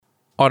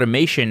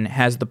Automation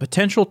has the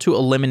potential to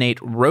eliminate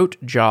rote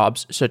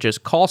jobs such as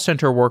call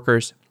center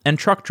workers and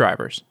truck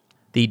drivers.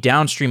 The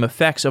downstream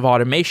effects of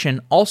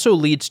automation also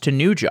leads to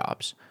new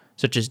jobs,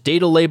 such as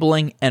data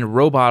labeling and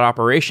robot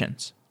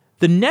operations.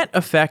 The net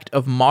effect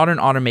of modern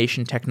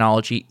automation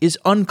technology is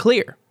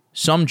unclear.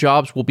 Some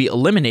jobs will be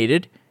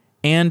eliminated,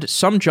 and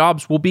some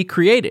jobs will be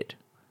created.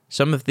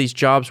 Some of these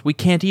jobs we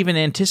can't even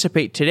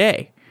anticipate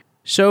today.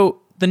 So,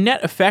 the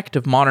net effect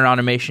of modern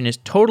automation is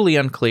totally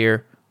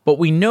unclear, but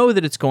we know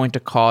that it's going to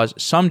cause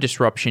some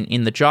disruption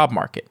in the job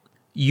market.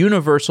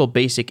 Universal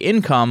Basic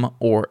Income,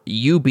 or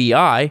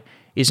UBI,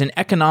 is an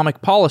economic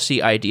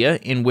policy idea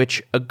in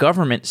which a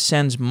government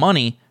sends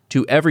money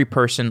to every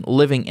person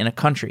living in a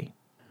country.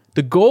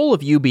 The goal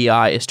of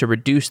UBI is to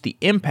reduce the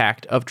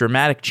impact of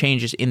dramatic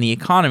changes in the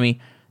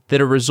economy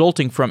that are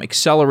resulting from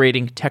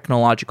accelerating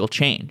technological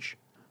change.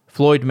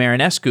 Floyd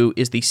Marinescu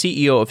is the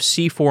CEO of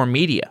C4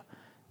 Media,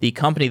 the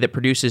company that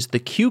produces the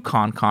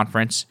QCon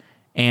conference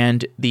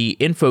and the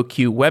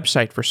InfoQ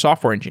website for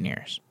software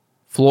engineers.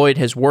 Floyd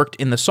has worked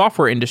in the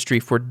software industry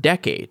for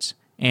decades,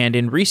 and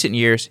in recent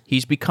years,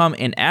 he's become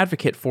an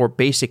advocate for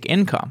basic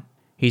income.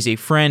 He's a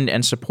friend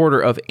and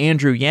supporter of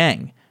Andrew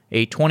Yang,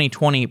 a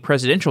 2020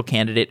 presidential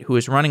candidate who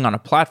is running on a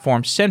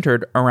platform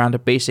centered around a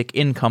basic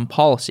income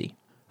policy.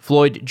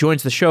 Floyd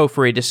joins the show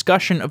for a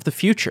discussion of the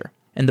future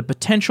and the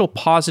potential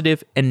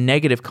positive and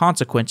negative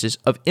consequences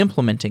of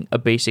implementing a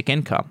basic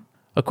income.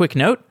 A quick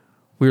note,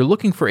 we're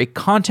looking for a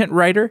content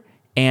writer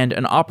and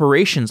an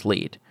operations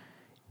lead.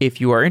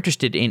 If you are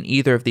interested in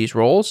either of these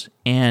roles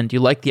and you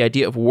like the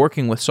idea of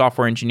working with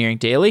Software Engineering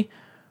Daily,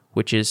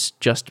 which is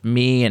just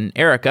me and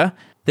Erica,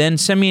 then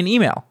send me an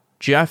email,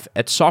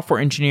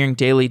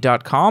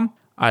 jeff@softwareengineeringdaily.com.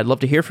 I'd love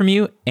to hear from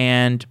you,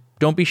 and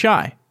don't be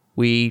shy.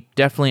 We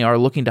definitely are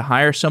looking to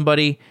hire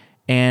somebody,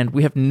 and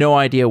we have no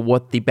idea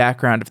what the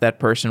background of that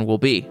person will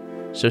be.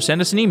 So send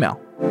us an email.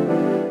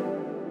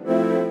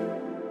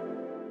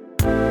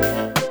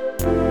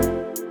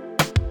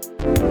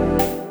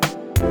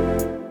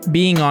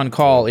 Being on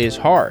call is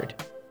hard,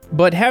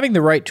 but having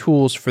the right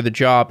tools for the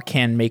job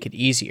can make it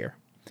easier.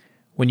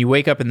 When you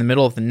wake up in the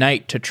middle of the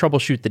night to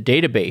troubleshoot the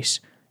database,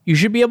 you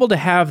should be able to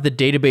have the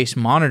database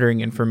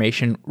monitoring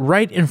information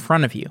right in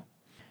front of you.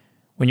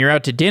 When you're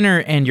out to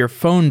dinner and your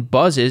phone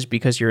buzzes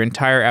because your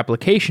entire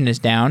application is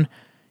down,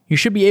 you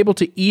should be able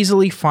to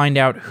easily find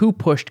out who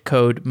pushed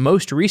code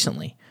most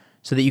recently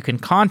so that you can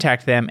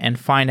contact them and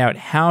find out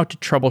how to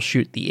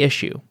troubleshoot the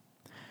issue.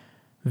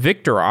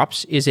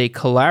 VictorOps is a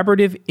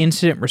collaborative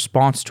incident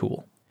response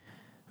tool.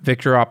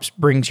 VictorOps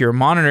brings your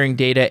monitoring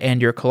data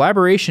and your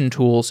collaboration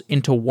tools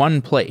into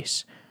one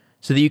place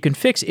so that you can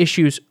fix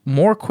issues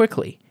more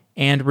quickly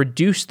and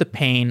reduce the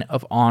pain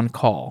of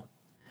on-call.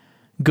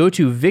 Go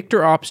to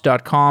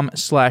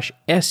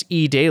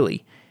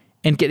victorops.com/sedaily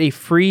and get a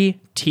free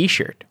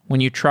t-shirt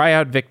when you try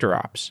out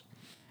VictorOps.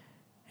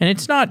 And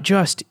it's not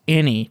just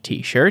any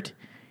t-shirt,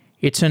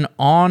 it's an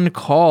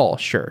on-call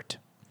shirt.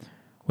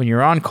 When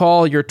you're on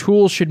call, your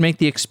tools should make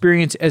the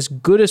experience as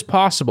good as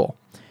possible.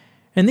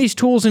 And these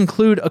tools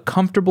include a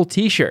comfortable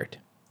t-shirt.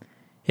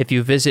 If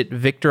you visit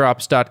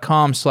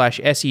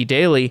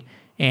victorops.com/sedaily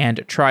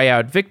and try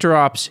out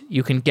VictorOps,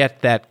 you can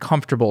get that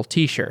comfortable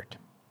t-shirt.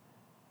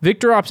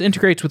 VictorOps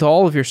integrates with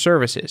all of your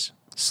services: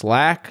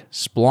 Slack,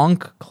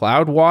 Splunk,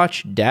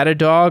 CloudWatch,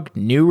 Datadog,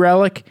 New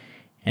Relic,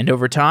 and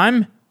over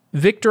time,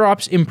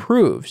 VictorOps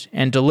improves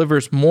and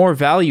delivers more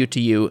value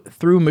to you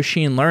through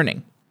machine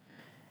learning.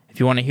 If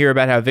you want to hear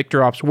about how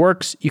VictorOps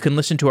works, you can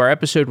listen to our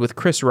episode with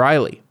Chris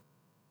Riley.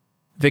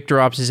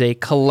 VictorOps is a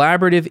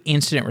collaborative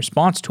incident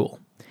response tool,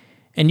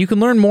 and you can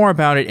learn more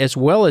about it as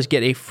well as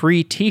get a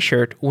free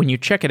t-shirt when you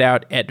check it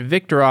out at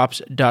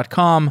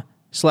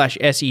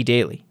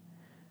victorops.com/sedaily.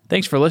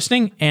 Thanks for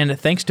listening, and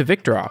thanks to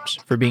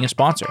VictorOps for being a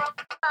sponsor.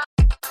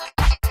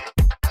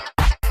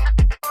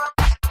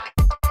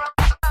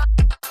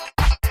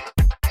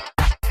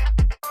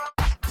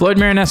 Floyd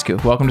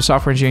Marinescu, welcome to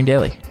Software Engineering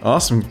Daily.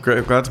 Awesome.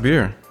 Great. Glad to be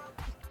here.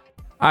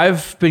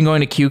 I've been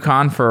going to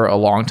QCon for a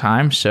long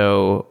time,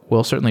 so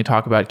we'll certainly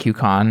talk about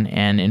QCon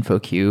and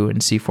InfoQ and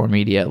C4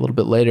 Media a little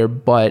bit later,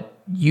 but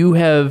you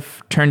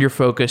have turned your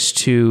focus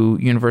to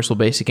universal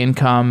basic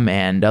income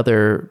and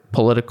other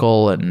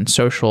political and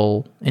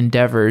social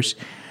endeavors.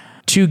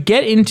 To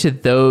get into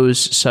those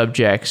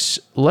subjects,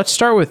 let's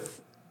start with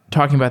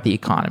talking about the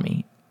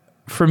economy.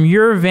 From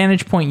your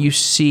vantage point, you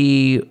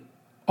see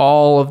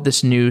all of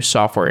this new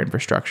software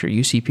infrastructure.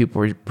 You see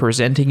people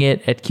presenting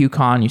it at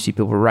QCon, you see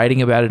people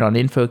writing about it on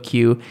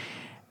InfoQ,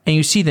 and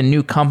you see the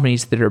new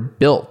companies that are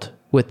built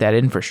with that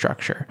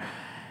infrastructure.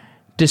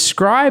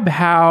 Describe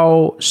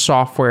how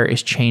software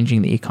is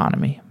changing the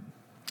economy.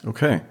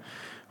 Okay.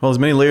 Well, there's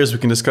many layers we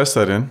can discuss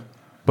that in.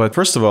 But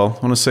first of all,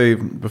 I want to say,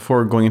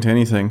 before going into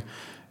anything,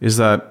 is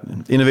that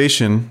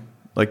innovation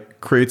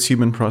creates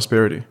human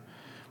prosperity.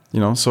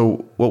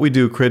 So what we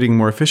do, creating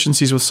more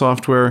efficiencies with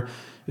software,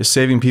 is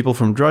saving people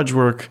from drudge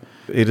work.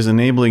 It is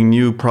enabling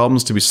new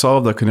problems to be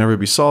solved that could never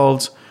be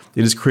solved.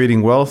 It is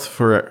creating wealth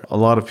for a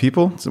lot of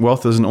people.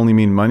 Wealth doesn't only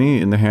mean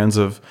money in the hands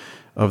of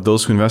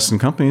those who invest in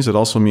companies. It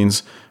also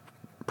means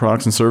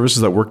products and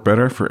services that work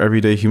better for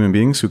everyday human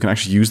beings who can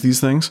actually use these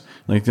things.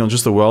 Like,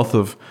 just the wealth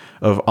of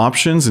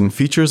options and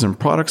features and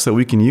products that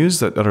we can use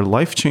that are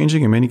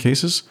life-changing in many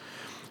cases.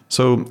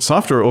 So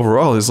software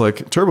overall is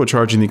like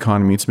turbocharging the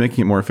economy. It's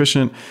making it more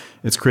efficient.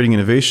 It's creating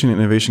innovation.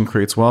 Innovation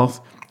creates wealth.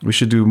 We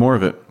should do more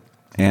of it.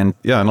 And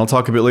I'll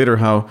talk a bit later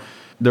how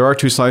there are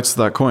two sides to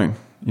that coin,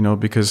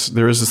 because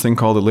there is this thing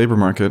called the labor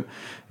market,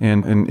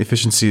 and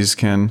efficiencies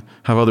can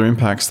have other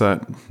impacts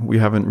that we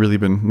haven't really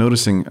been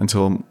noticing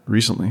until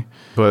recently.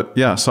 But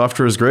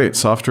software is great.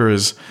 Software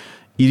is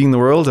eating the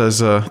world,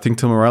 as I think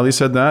Tim O'Reilly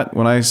said that.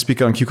 When I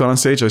speak on QCon on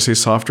stage, I say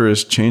software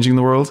is changing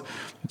the world.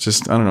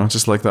 Just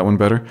like that one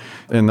better.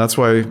 And that's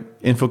why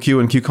InfoQ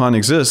and QCon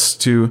exists.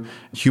 To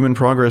human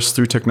progress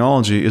through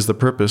technology is the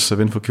purpose of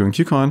InfoQ and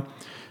QCon.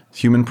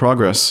 Human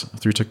progress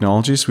through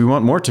technology. So we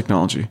want more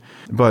technology,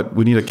 but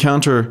we need a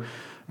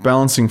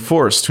counterbalancing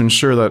force to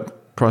ensure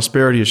that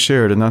prosperity is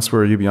shared. And that's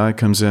where UBI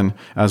comes in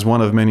as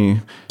one of many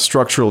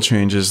structural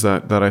changes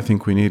that I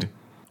think we need.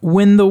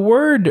 When the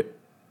word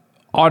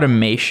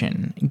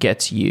automation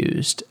gets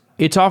used,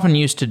 it's often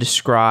used to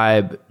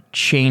describe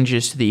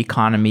changes to the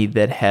economy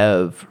that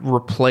have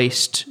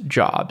replaced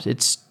jobs.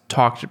 It's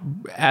talked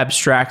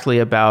abstractly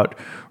about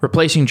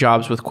replacing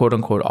jobs with quote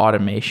unquote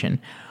automation.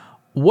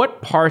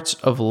 What parts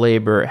of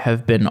labor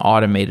have been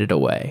automated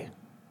away?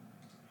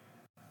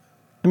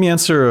 Let me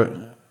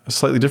answer a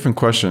slightly different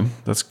question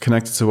that's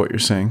connected to what you're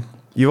saying.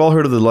 You've all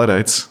heard of the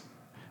Luddites,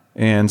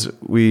 and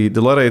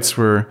the Luddites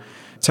were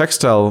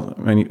textile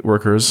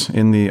workers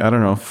in the,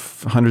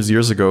 hundreds of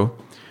years ago,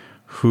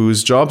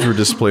 whose jobs were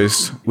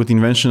displaced with the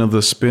invention of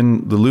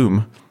the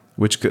loom,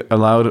 which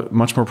allowed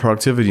much more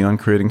productivity on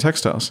creating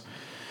textiles.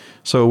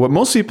 So what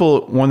most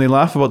people, when they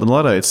laugh about the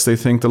Luddites, they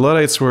think the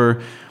Luddites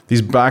were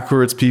these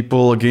backwards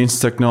people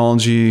against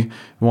technology,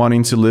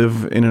 wanting to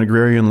live in an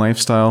agrarian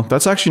lifestyle.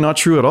 That's actually not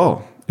true at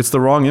all. It's the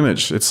wrong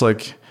image. It's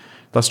like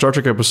that Star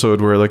Trek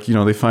episode where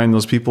they find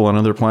those people on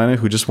another planet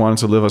who just wanted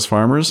to live as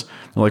farmers.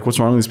 They're like, what's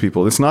wrong with these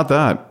people? It's not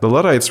that. The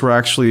Luddites were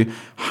actually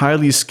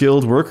highly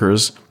skilled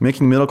workers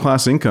making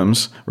middle-class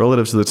incomes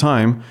relative to the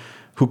time,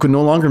 who could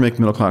no longer make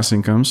middle-class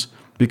incomes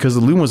because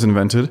the loom was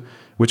invented,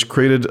 which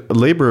created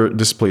labor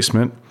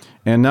displacement.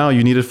 And now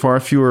you needed far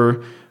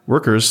fewer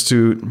workers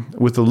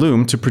with the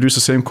loom to produce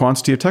the same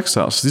quantity of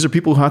textiles. So these are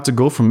people who had to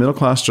go from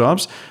middle-class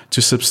jobs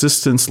to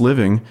subsistence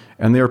living,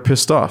 and they were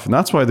pissed off. And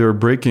that's why they were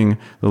breaking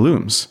the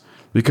looms.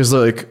 Because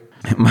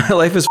my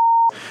life is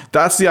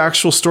that's the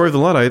actual story of the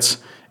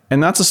Luddites.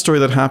 And that's a story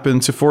that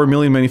happened to 4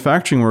 million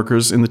manufacturing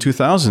workers in the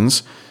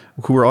 2000s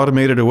who were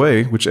automated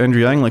away, which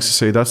Andrew Yang likes to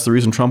say that's the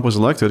reason Trump was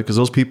elected, because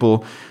those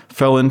people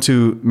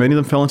many of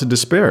them fell into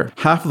despair.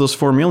 Half of those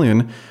 4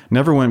 million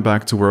never went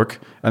back to work,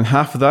 and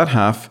half of that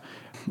half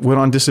went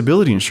on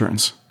disability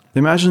insurance.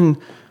 Imagine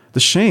the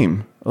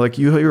shame. Like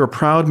you're a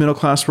proud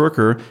middle-class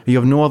worker, and you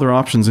have no other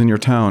options in your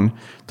town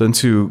than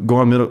to go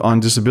on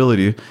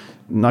disability.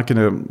 Not going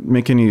to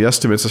make any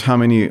estimates of how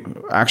many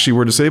actually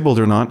were disabled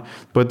or not,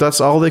 but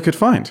that's all they could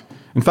find.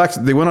 In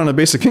fact, they went on a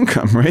basic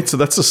income, right? So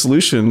that's a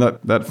solution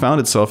that found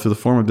itself through the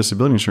form of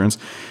disability insurance.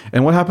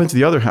 And what happened to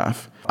the other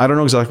half? I don't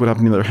know exactly what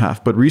happened to the other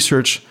half, but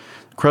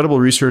credible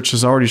research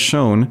has already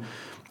shown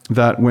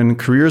that when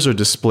careers are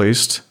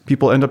displaced,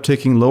 people end up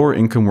taking lower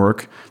income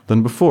work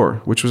than before,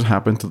 which was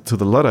happened to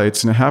the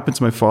Luddites, and it happened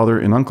to my father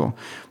and uncle.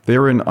 They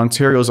were in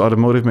Ontario's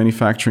automotive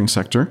manufacturing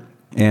sector,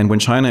 and when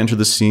China entered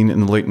the scene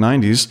in the late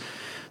 90s,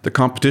 the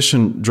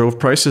competition drove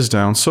prices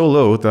down so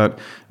low that,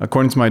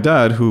 according to my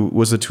dad, who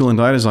was a tool and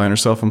die designer,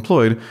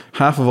 self-employed,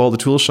 half of all the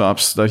tool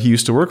shops that he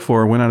used to work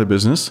for went out of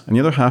business, and the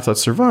other half that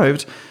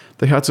survived,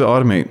 they had to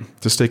automate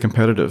to stay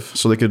competitive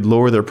so they could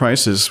lower their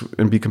prices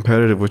and be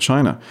competitive with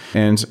China.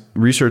 And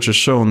research has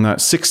shown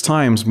that 6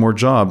 times more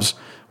jobs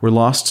were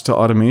lost to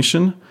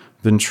automation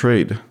than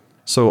trade.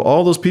 So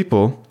all those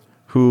people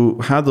who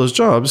had those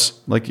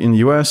jobs, like in the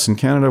US and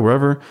Canada,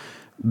 wherever,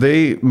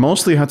 they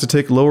mostly had to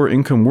take lower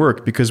income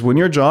work, because when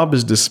your job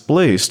is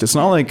displaced, it's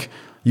not like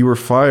you were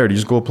fired, you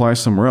just go apply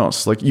somewhere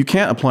else. Like you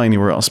can't apply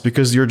anywhere else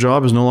because your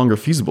job is no longer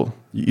feasible.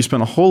 You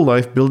spent a whole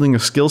life building a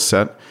skill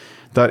set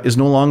that is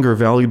no longer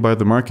valued by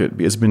the market.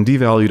 It's been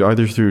devalued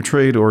either through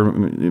trade or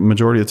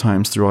majority of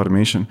times through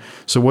automation.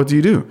 So what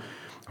do?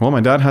 Well,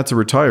 my dad had to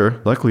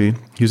retire. Luckily,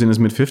 he was in his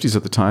mid-50s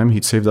at the time.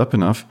 He'd saved up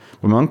enough.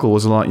 But my uncle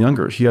was a lot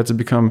younger. He had to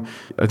become,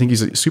 I think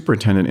he's a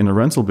superintendent in a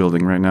rental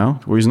building right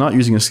now, where he's not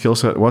using a skill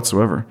set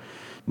whatsoever.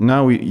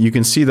 Now you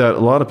can see that a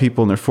lot of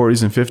people in their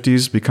 40s and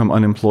 50s become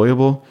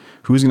unemployable.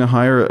 Who's going to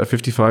hire a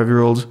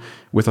 55-year-old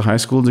with a high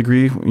school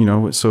degree?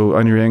 So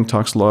Andrew Yang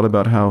talks a lot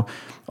about how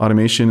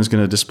automation is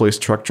going to displace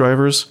truck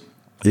drivers.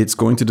 It's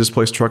going to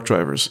displace truck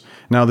drivers.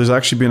 Now, there's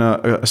actually been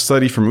a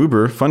study from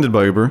Uber, funded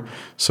by Uber,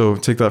 so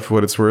take that for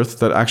what it's worth,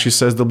 that actually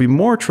says there'll be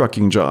more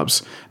trucking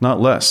jobs,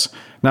 not less.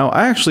 Now,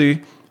 I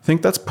actually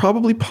think that's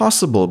probably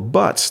possible,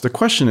 but the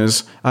question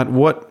is, at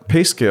what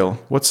pay scale,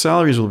 what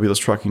salaries will be those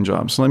trucking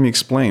jobs? So let me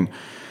explain.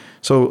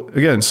 So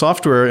again,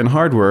 software and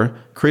hardware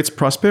creates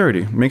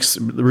prosperity,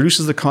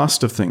 reduces the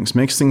cost of things,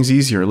 makes things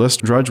easier, less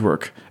drudge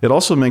work. It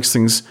also makes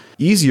things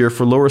easier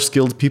for lower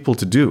skilled people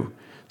to do.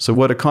 So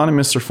what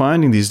economists are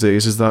finding these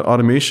days is that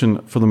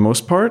automation, for the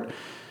most part,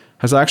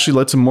 has actually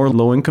led to more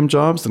low-income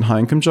jobs than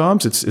high-income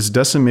jobs. It's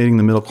decimating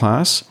the middle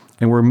class,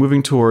 and we're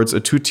moving towards a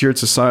two-tiered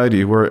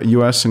society where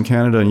US and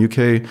Canada and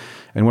UK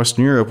and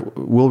Western Europe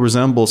will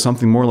resemble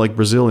something more like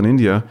Brazil and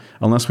India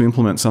unless we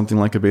implement something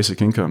like a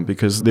basic income,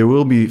 because there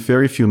will be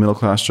very few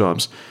middle-class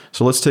jobs.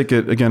 So let's take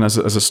it, again, as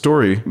a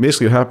story.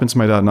 Basically, it happened to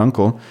my dad and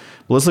uncle.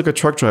 But let's look at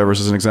truck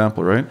drivers as an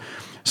example, right?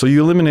 So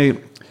you eliminate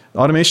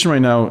automation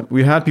right now.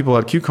 We had people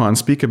at QCon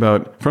speak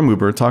about, from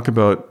Uber, talk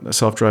about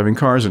self-driving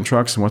cars and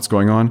trucks and what's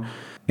going on.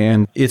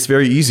 And it's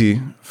very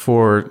easy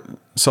for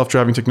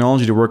self-driving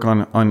technology to work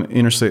on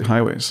interstate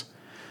highways,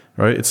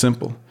 right? It's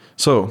simple.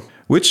 So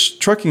which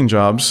trucking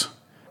jobs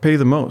pay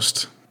the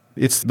most?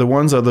 It's the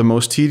ones that are the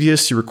most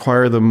tedious. You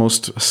require the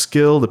most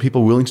skill, the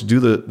people willing to do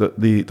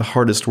the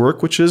hardest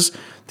work, which is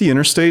the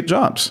interstate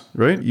jobs,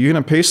 right? You're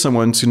going to pay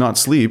someone to not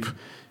sleep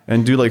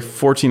and do like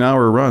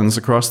 14-hour runs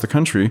across the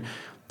country.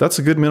 That's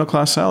a good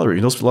middle-class salary.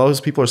 A lot of those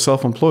people are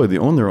self-employed. They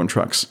own their own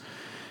trucks.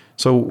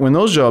 So when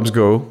those jobs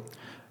go,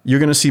 you're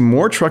going to see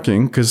more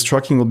trucking because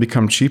trucking will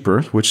become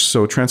cheaper,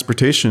 so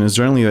transportation is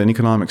generally an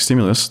economic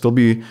stimulus.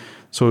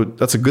 So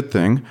that's a good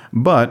thing.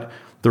 But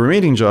the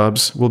remaining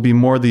jobs will be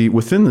more the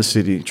within the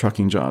city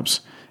trucking jobs.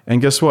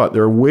 And guess what?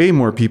 There are way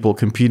more people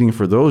competing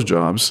for those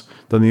jobs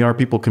than there are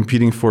people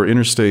competing for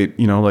interstate,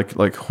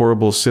 like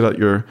horrible sit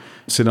on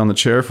the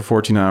chair for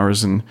 14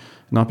 hours and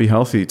not be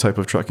healthy type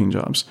of trucking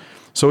jobs.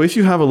 So if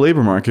you have a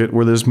labor market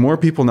where there's more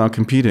people now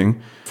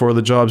competing for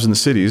the jobs in the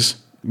cities,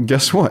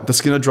 guess what?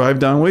 That's going to drive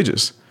down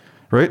wages,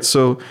 right?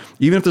 So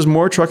even if there's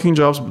more trucking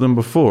jobs than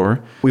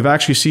before, we've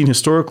actually seen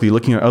historically,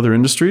 looking at other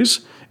industries,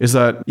 is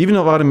that even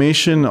if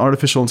automation,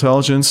 artificial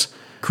intelligence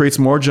creates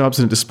more jobs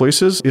than it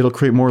displaces, it'll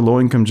create more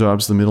low-income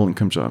jobs than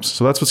middle-income jobs.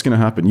 So that's what's going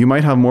to happen. You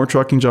might have more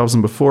trucking jobs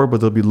than before,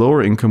 but there'll be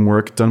lower-income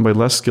work done by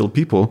less skilled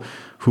people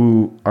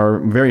who are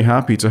very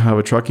happy to have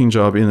a trucking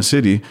job in the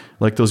city,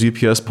 like those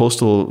UPS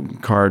postal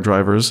car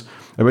drivers.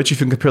 I bet you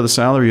can compare the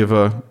salary of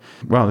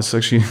this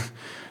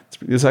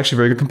is actually a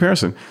very good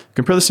comparison.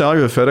 Compare the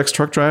salary of a FedEx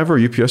truck driver or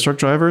UPS truck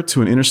driver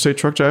to an interstate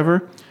truck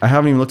driver. I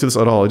haven't even looked at this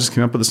at all. I just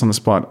came up with this on the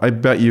spot. I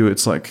bet you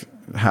it's like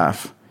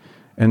half.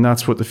 And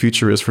that's what the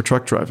future is for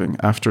truck driving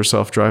after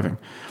self-driving.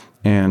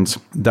 And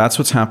that's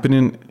what's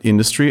happening in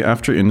industry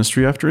after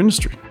industry after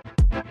industry.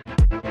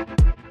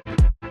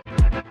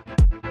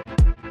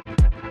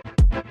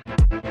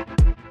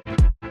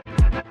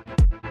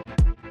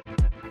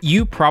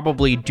 You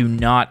probably do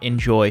not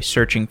enjoy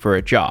searching for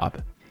a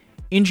job.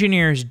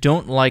 Engineers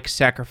don't like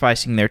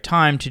sacrificing their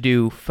time to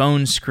do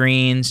phone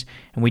screens,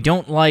 and we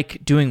don't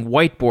like doing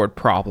whiteboard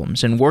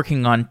problems and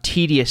working on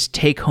tedious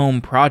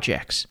take-home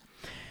projects.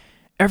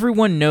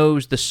 Everyone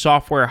knows the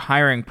software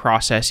hiring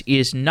process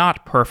is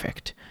not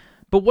perfect,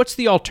 but what's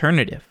the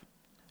alternative?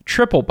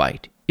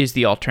 TripleByte is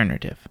the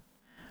alternative.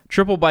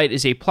 TripleByte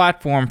is a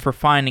platform for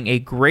finding a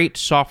great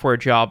software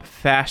job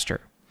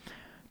faster.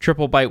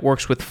 TripleByte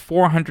works with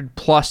 400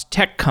 plus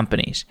tech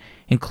companies,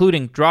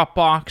 including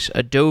Dropbox,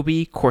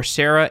 Adobe,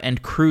 Coursera,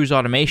 and Cruise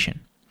Automation.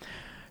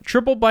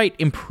 TripleByte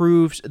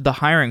improves the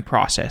hiring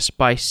process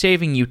by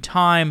saving you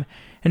time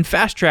and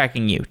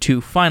fast-tracking you to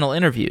final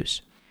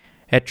interviews.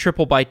 At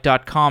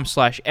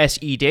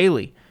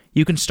triplebyte.com/sedaily,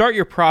 you can start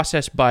your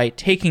process by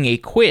taking a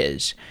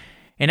quiz,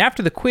 and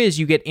after the quiz,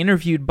 you get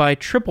interviewed by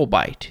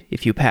TripleByte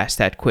if you pass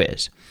that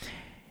quiz.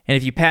 And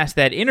if you pass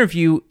that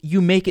interview,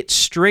 you make it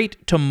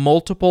straight to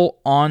multiple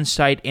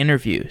on-site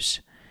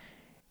interviews.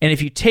 And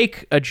if you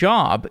take a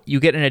job, you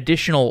get an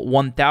additional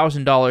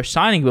 $1,000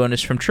 signing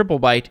bonus from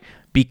TripleByte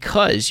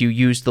because you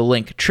use the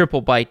link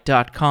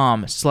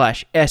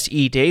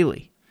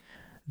triplebyte.com/sedaily.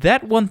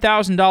 That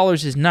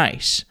 $1,000 is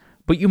nice,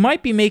 but you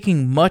might be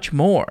making much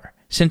more,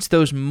 since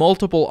those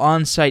multiple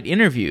on-site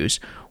interviews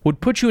would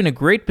put you in a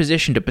great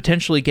position to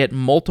potentially get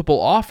multiple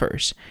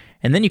offers,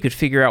 and then you could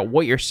figure out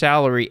what your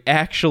salary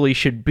actually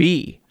should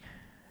be.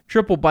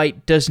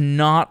 TripleByte does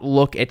not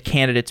look at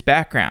candidates'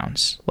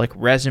 backgrounds, like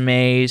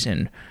resumes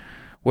and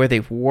where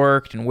they've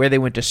worked and where they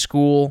went to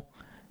school.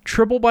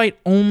 TripleByte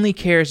only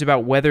cares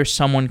about whether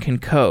someone can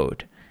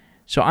code.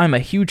 So I'm a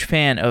huge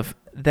fan of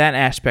that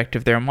aspect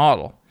of their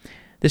model.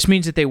 This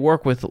means that they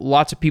work with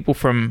lots of people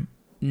from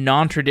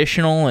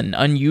non-traditional and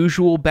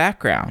unusual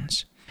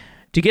backgrounds.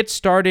 To get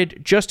started,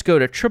 just go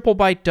to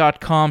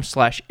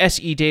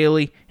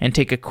triplebyte.com/sedaily and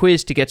take a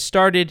quiz to get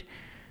started.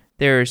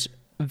 There's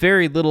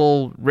very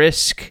little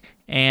risk,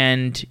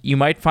 and you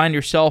might find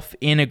yourself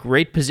in a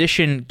great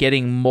position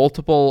getting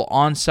multiple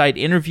on-site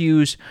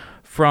interviews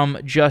from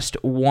just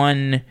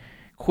one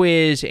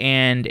quiz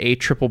and a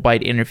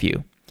TripleByte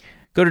interview.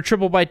 Go to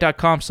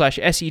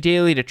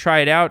triplebyte.com/sedaily to try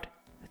it out.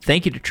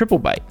 Thank you to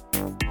TripleByte.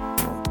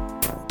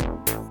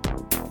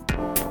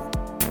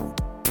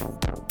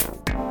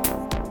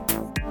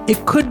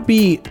 It could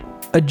be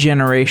a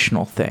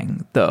generational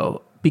thing,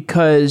 though,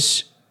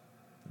 because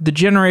the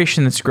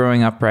generation that's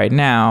growing up right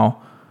now,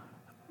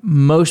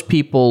 most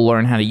people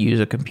learn how to use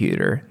a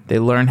computer. They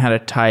learn how to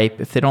type.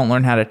 If they don't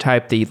learn how to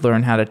type, they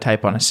learn how to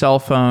type on a cell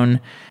phone.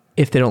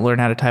 If they don't learn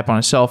how to type on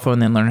a cell phone,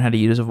 then learn how to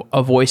use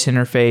a voice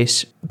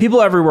interface.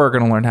 People everywhere are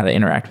going to learn how to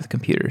interact with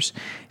computers.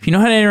 If you know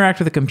how to interact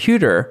with a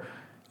computer,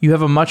 you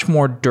have a much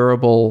more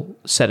durable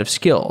set of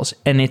skills.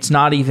 And it's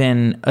not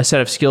even a set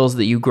of skills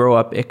that you grow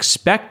up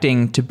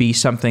expecting to be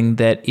something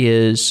that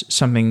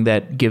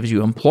gives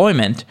you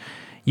employment.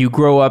 You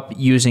grow up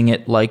using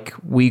it like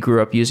we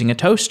grew up using a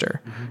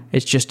toaster. Mm-hmm.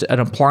 It's just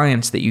an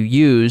appliance that you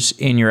use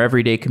in your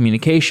everyday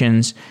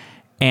communications.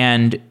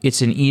 And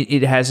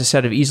it has a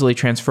set of easily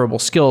transferable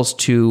skills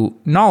to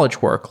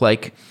knowledge work.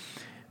 Like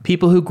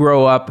people who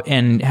grow up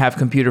and have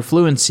computer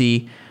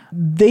fluency,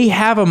 they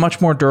have a much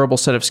more durable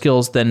set of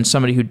skills than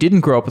somebody who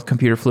didn't grow up with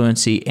computer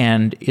fluency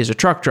and is a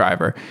truck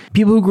driver.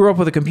 People who grew up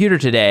with a computer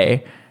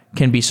today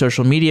can be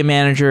social media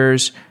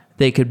managers.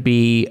 They could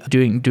be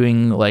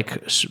doing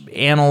like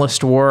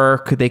analyst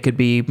work. They could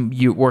be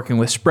working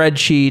with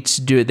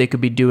spreadsheets. They could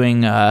be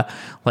doing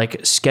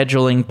like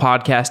scheduling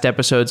podcast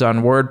episodes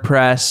on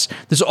WordPress.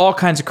 There's all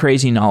kinds of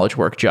crazy knowledge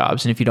work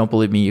jobs. And if you don't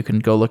believe me, you can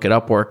go look at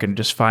Upwork and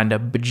just find a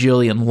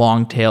bajillion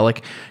long tail,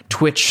 like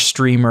Twitch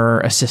streamer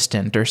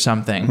assistant or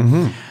something.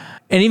 Mm-hmm.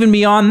 And even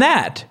beyond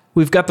that,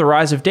 we've got the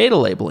rise of data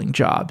labeling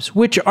jobs,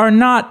 which are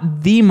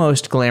not the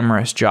most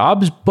glamorous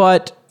jobs,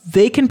 but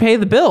they can pay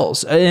the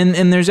bills.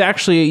 And there's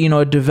actually,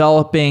 a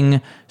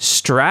developing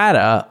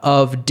strata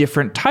of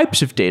different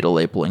types of data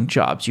labeling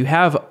jobs. You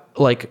have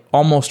like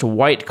almost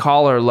white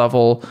collar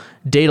level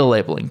data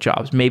labeling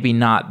jobs, maybe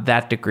not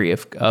that degree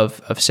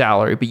of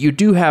salary, but you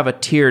do have a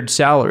tiered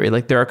salary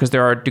because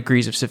there are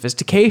degrees of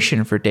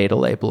sophistication for data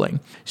labeling.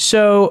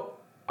 So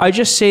I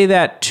just say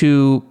that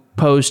to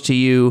pose to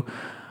you,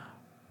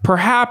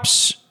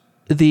 perhaps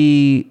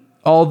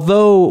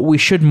although we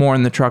should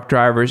mourn the truck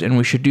drivers and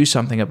we should do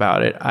something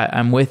about it,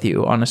 I'm with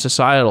you on a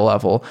societal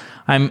level.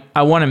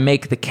 I want to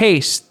make the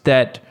case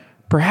that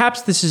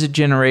perhaps this is a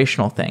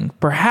generational thing.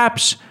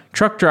 Perhaps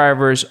truck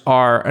drivers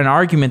are an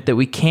argument that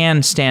we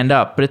can stand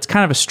up, but it's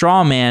kind of a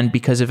straw man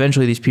because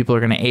eventually these people are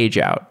going to age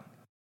out.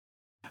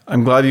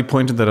 I'm glad you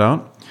pointed that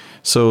out.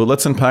 So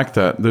let's unpack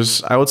that.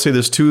 I would say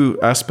there's two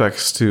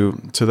aspects to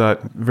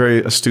that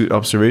very astute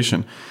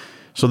observation.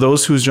 So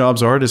those whose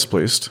jobs are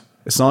displaced,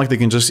 it's not like they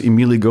can just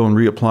immediately go and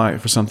reapply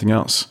for something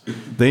else.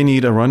 They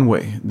need a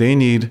runway. They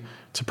need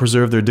to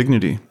preserve their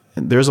dignity.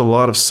 And there's a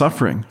lot of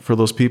suffering for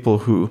those people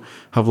who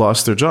have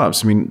lost their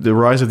jobs. I mean, the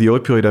rise of the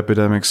opioid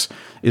epidemics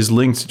is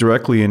linked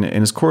directly and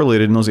is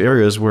correlated in those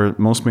areas where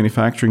most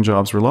manufacturing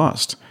jobs were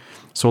lost.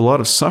 So a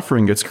lot of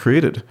suffering gets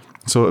created.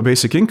 So a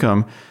basic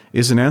income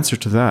is an answer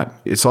to that.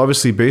 It's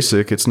obviously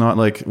basic. It's not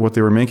like what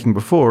they were making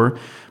before,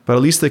 but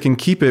at least they can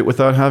keep it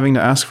without having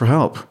to ask for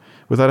help,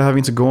 without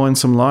having to go on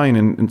some line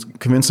and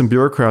convince some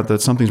bureaucrat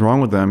that something's wrong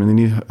with them and they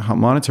need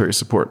monetary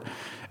support.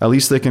 At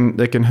least they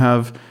can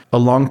have a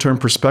long-term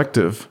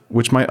perspective,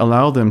 which might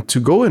allow them to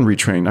go and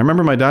retrain. I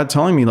remember my dad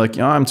telling me, like,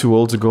 I'm too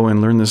old to go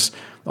and learn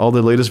all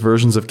the latest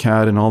versions of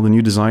CAD and all the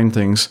new design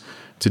things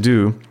to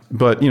do.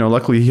 But,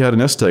 luckily he had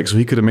an S-Tech, so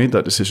he could have made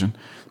that decision.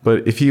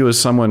 But if he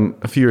was someone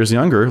a few years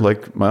younger,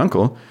 like my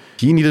uncle,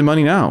 he needed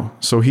money now.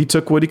 So he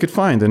took what he could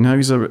find, and now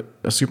he's a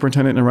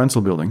superintendent in a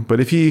rental building. But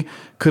if he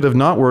could have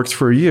not worked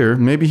for a year,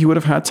 maybe he would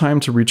have had time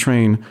to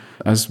retrain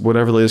as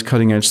whatever the latest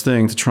cutting edge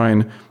thing to try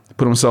and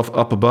put himself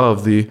up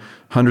above the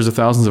hundreds of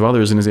thousands of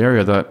others in his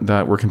area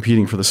that were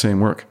competing for the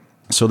same work.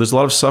 So there's a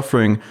lot of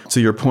suffering,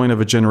 to your point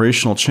of a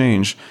generational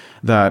change,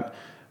 that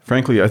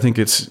frankly, I think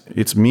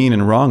it's mean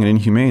and wrong and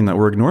inhumane that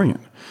we're ignoring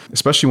it,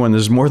 especially when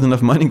there's more than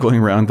enough money going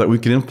around that we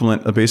could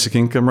implement a basic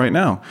income right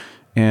now,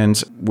 and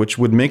which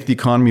would make the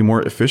economy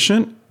more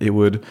efficient. It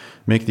would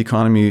make the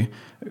economy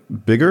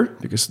bigger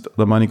because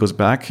the money goes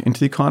back into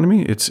the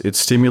economy. It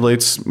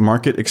stimulates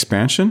market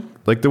expansion.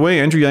 Like the way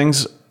Andrew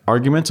Yang's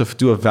argument to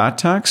do a VAT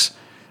tax,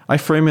 I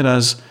frame it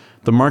as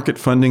the market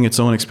funding its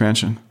own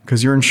expansion,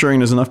 because you're ensuring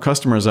there's enough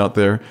customers out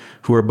there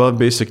who are above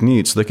basic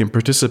needs so they can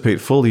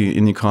participate fully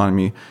in the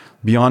economy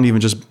beyond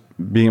even just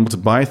being able to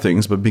buy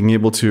things, but being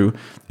able to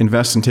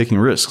invest in taking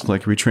risks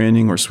like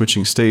retraining or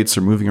switching states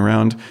or moving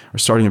around or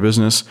starting a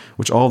business,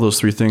 which all those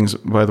three things,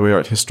 by the way, are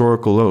at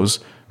historical lows.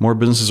 More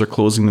businesses are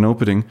closing than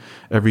opening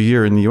every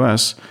year in the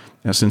US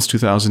since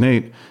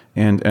 2008.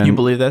 And you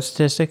believe that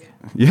statistic?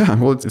 Yeah,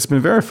 well, it's been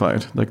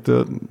verified.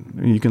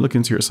 You can look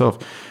into yourself.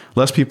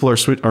 Less people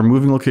are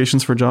moving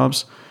locations for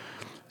jobs.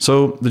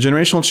 So the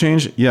generational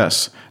change,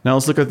 yes. Now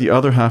let's look at the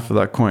other half of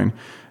that coin.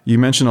 You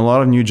mentioned a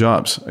lot of new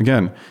jobs.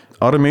 Again,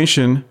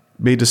 automation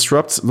may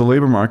disrupt the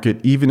labor market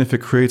even if it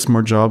creates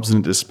more jobs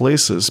than it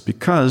displaces,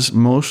 because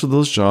most of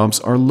those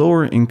jobs are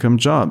lower income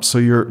jobs. So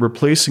you're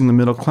replacing the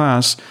middle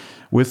class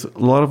with a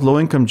lot of low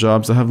income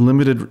jobs that have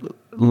limited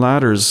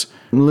ladders,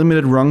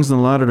 limited rungs in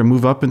the ladder to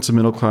move up into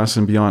middle class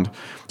and beyond.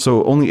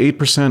 So only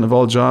 8% of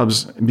all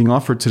jobs being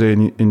offered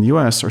today in the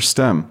US are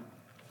STEM.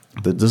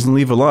 That doesn't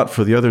leave a lot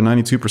for the other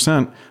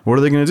 92%. What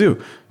are they going to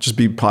do? Just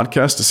be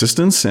podcast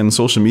assistants and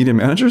social media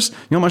managers? You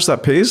know how much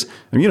that pays?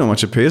 I mean, you know how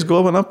much it pays. Go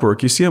up on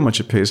Upwork. You see how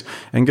much it pays.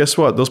 And guess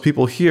what? Those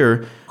people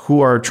here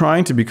who are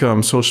trying to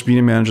become social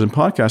media managers and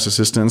podcast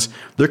assistants,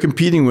 they're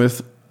competing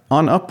with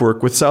on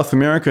Upwork with South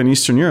America and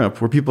Eastern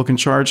Europe, where people can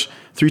charge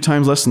 3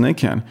 times less than they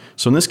can.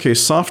 So in this case,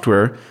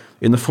 software,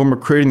 in the form of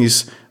creating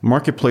these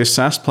marketplace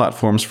SaaS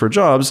platforms for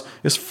jobs,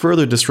 is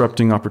further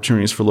disrupting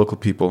opportunities for local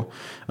people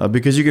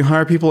because you can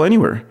hire people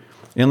anywhere.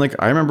 And like,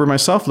 I remember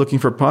myself looking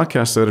for a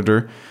podcast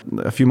editor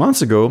a few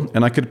months ago,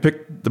 and I could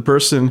pick the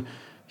person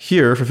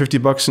here for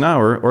 $50 an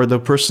hour or the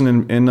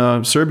person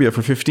in Serbia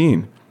for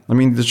 15. I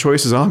mean, the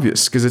choice is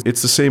obvious because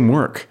it's the same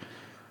work.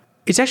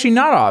 It's actually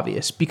not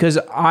obvious because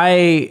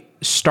I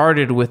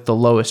started with the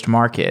lowest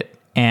market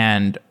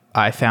and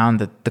I found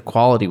that the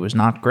quality was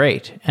not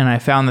great. And I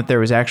found that there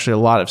was actually a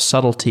lot of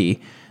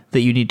subtlety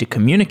that you need to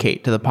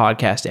communicate to the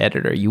podcast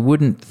editor. You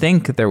wouldn't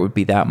think that there would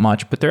be that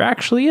much, but there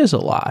actually is a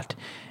lot.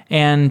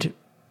 And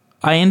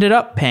I ended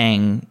up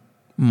paying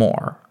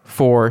more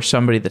for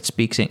somebody that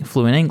speaks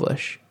fluent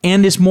English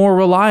and is more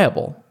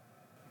reliable.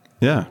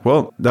 Yeah,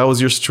 well, that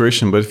was your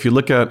situation. But if you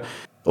look at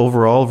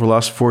overall over the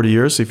last 40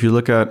 years, if you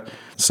look at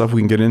stuff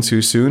we can get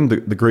into soon, the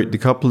great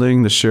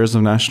decoupling, the shares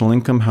of national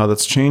income, how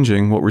that's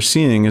changing, what we're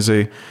seeing is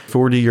a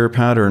 40-year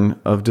pattern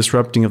of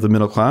disrupting of the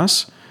middle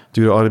class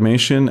due to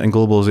automation and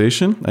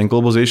globalization. And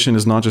globalization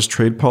is not just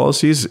trade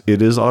policies,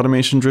 it is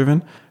automation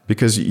driven,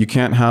 because you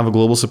can't have a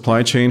global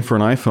supply chain for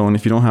an iPhone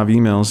if you don't have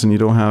emails and you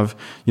don't have,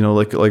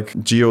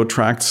 like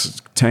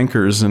geo-tracked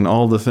tankers and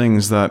all the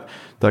things that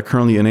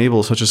currently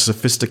enable such a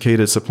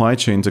sophisticated supply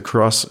chain to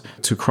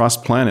cross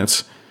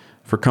planets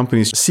for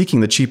companies seeking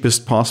the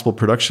cheapest possible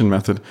production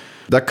method.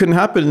 That couldn't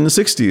happen in the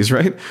 60s,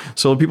 right?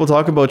 So people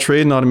talk about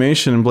trade and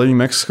automation and blaming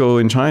Mexico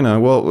and China.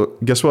 Well,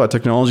 guess what?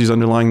 Technology is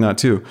underlying that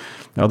too.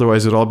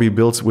 Otherwise, it'd all be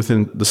built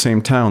within the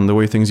same town, the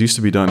way things used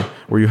to be done,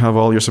 where you have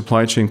all your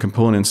supply chain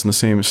components in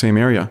the same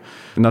area.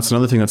 And that's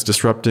another thing that's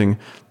disrupting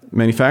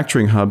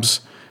manufacturing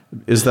hubs,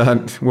 is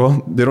that,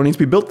 well, they don't need to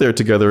be built there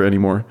together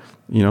anymore,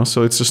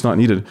 so it's just not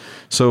needed.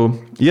 So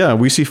yeah,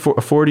 we see a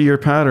 40-year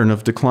pattern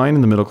of decline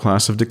in the middle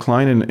class, of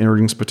decline in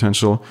earnings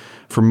potential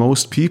for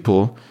most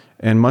people,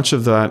 and much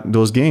of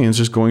those gains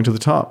just going to the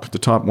top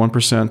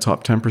 1%,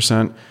 top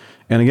 10%.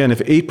 And again, if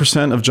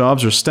 8% of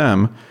jobs are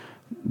STEM,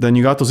 then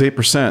you got those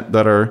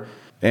 8%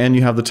 and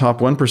you have the top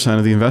 1%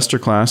 of the investor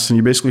class, and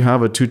you basically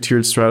have a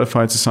two-tiered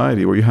stratified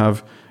society where you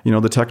have, the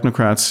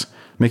technocrats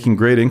making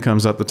great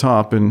incomes at the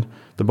top and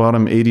the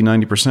bottom 80,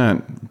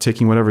 90%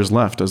 taking whatever is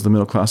left as the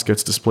middle class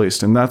gets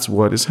displaced. And that's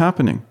what is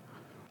happening.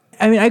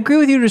 I mean, I agree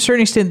with you to a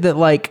certain extent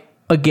that,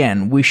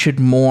 again, we should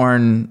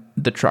mourn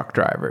the truck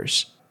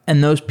drivers.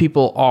 And those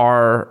people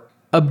are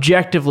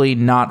objectively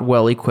not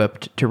well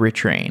equipped to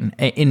retrain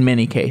in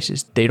many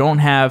cases. They don't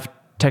have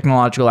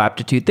technological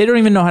aptitude. They don't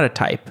even know how to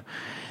type.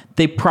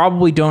 They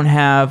probably don't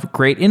have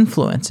great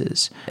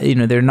influences.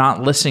 They're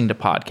not listening to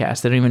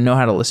podcasts. They don't even know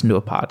how to listen to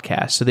a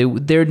podcast. So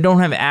they don't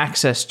have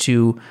access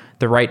to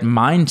the right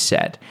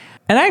mindset.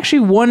 And I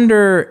actually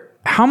wonder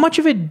how much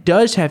of it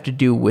does have to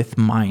do with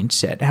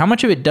mindset. How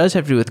much of it does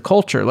have to do with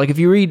culture? Like, did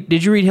you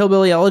read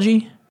Hillbilly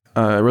Elegy?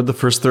 I read the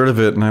first third of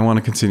it and I want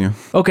to continue.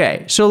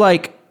 Okay. So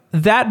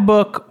that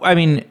book, I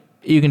mean,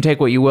 you can take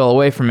what you will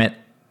away from it.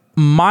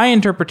 My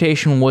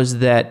interpretation was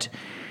that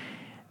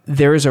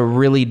there is a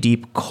really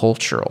deep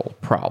cultural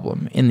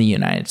problem in the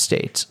United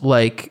States.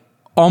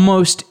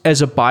 Almost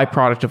as a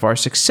byproduct of our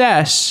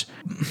success,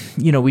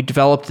 we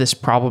developed this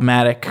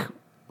problematic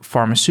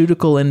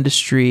pharmaceutical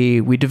industry.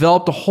 We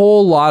developed a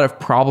whole lot of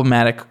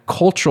problematic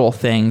cultural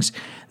things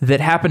that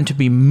happen to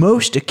be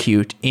most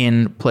acute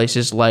in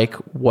places like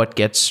what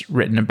gets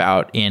written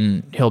about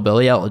in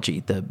Hillbilly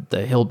Elegy,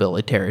 the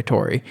hillbilly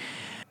territory.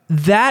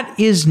 That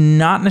is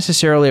not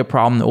necessarily a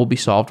problem that will be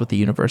solved with the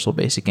universal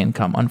basic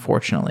income,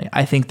 unfortunately.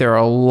 I think there are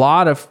a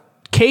lot of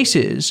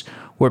cases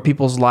where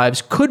people's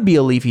lives could be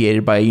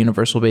alleviated by a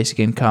universal basic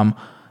income.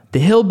 The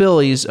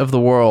hillbillies of the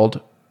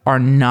world are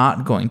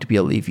not going to be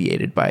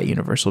alleviated by a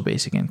universal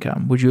basic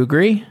income. Would you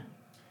agree?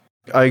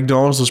 I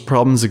acknowledge those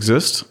problems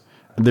exist.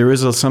 There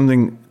is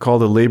something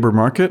called a labor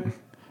market.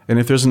 And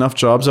if there's enough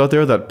jobs out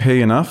there that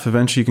pay enough,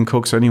 eventually you can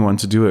coax anyone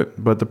to do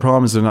it. But the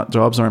problem is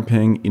jobs aren't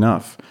paying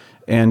enough.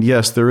 And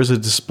yes, there is a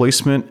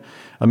displacement,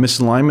 a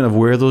misalignment of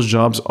where those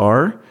jobs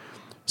are.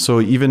 So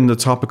even the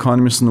top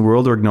economists in the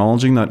world are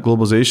acknowledging that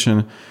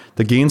globalization,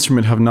 the gains from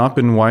it have not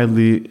been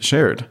widely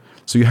shared.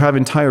 So you have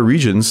entire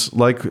regions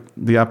like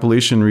the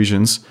Appalachian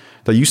regions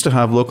that used to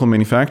have local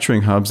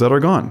manufacturing hubs that are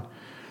gone.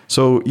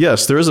 So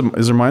yes, is there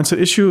a mindset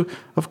issue?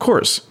 Of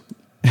course.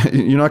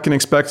 You're not going to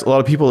expect a lot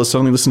of people to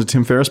suddenly listen to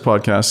Tim Ferriss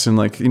podcasts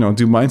and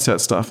do mindset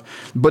stuff.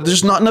 But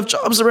there's not enough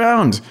jobs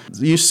around.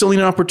 You still need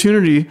an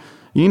opportunity.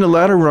 You need a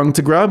ladder rung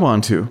to grab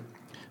onto.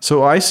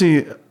 So I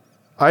think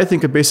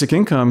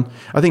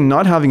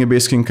not having a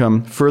basic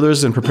income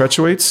furthers and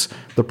perpetuates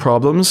the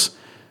problems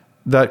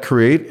that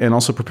create and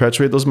also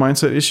perpetuate those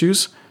mindset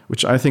issues,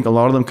 which I think a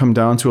lot of them come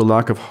down to a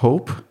lack of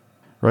hope,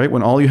 right?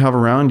 When all you have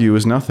around you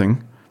is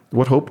nothing,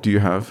 what hope do you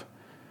have?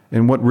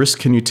 And what risk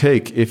can you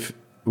take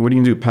what do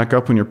you do? Pack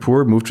up when you're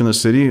poor, move to the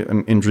city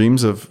and in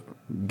dreams of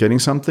getting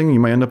something?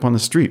 You might end up on the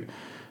street.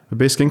 A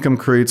basic income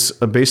creates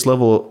a base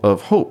level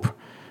of hope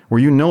where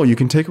you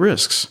can take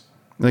risks.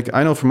 Like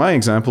I know from my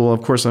example,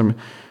 of course,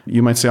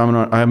 you might say I'm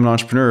an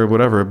entrepreneur or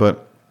whatever,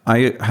 but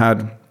I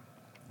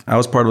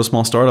was part of a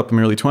small startup in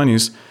my early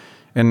 20s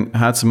and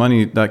had some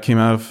money that came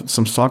out of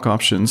some stock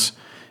options.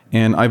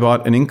 And I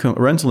bought a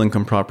rental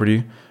income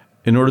property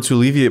in order to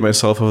alleviate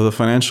myself of the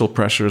financial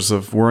pressures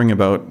of worrying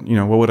about,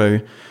 what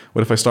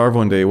if I starve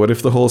one day? What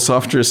if the whole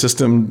software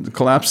system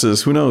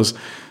collapses? Who knows?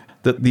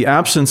 The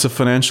absence of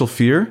financial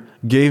fear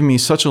gave me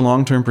such a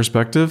long-term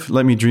perspective,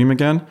 let me dream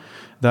again,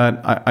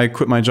 that I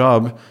quit my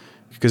job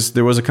because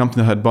there was a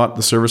company that had bought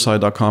the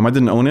serverside.com. I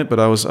didn't own it, but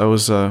I was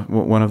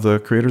one of the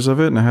creators of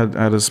it, and I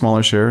had a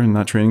smaller share in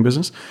that training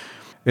business.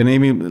 It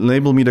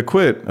enabled me to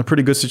quit a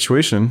pretty good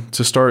situation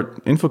to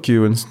start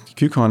InfoQ and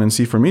QCon and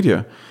C4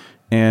 Media.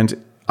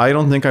 And I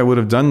don't think I would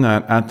have done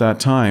that at that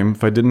time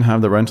if I didn't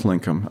have the rental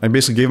income. I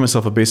basically gave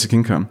myself a basic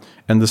income,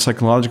 and the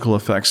psychological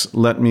effects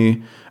let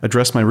me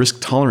address my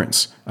risk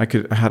tolerance. I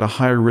had a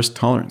higher risk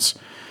tolerance.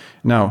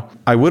 Now,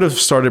 I would have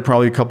started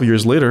probably a couple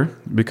years later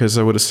because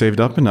I would have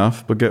saved up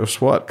enough, but guess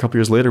what? A couple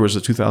years later was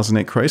the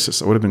 2008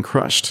 crisis. I would have been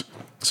crushed.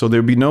 So there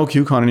would be no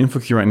QCon and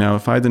InfoQ right now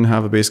if I didn't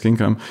have a basic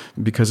income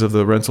because of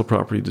the rental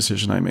property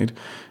decision I made.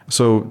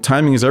 So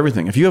timing is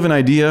everything. If you have an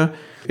idea,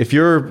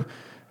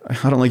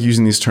 I don't like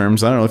using these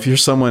terms. I don't know if you're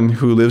someone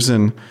who lives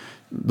in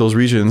those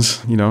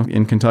regions,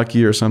 in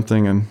Kentucky or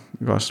something, and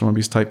gosh, I don't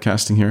want to be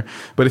typecasting here.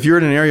 But if you're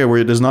in an area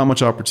where there's not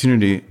much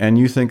opportunity and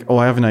you think,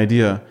 I have an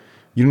idea,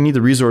 you don't need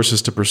the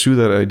resources to pursue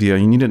that idea.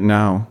 You need it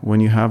now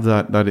when you have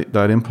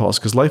that impulse,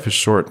 because life is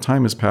short,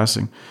 time is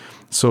passing.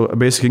 So a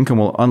basic income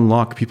will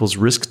unlock people's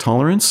risk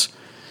tolerance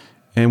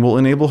and will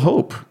enable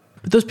hope.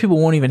 But those people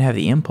won't even have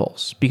the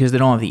impulse because they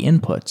don't have the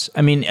inputs.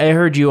 I mean, I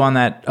heard you on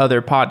that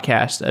other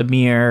podcast,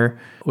 Amir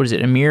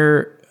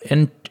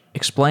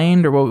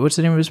Explained, or what's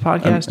the name of his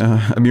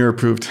podcast? Amir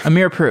Approved.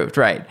 Amir Approved,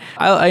 right.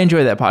 I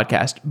enjoy that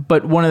podcast.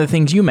 But one of the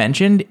things you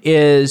mentioned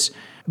is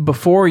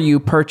before you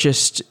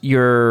purchased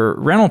your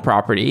rental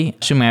property,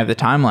 assuming I have the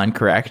timeline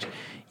correct,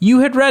 you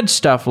had read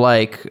stuff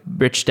like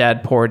Rich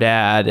Dad, Poor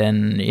Dad,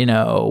 and,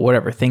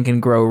 whatever, Think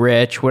and Grow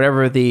Rich,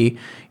 whatever the,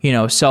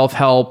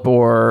 self-help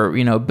or,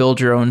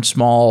 build your own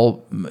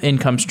small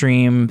income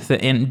stream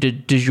du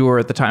jour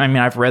at the time. I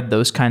mean, I've read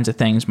those kinds of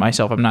things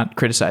myself. I'm not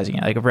criticizing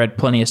it. Like, I've read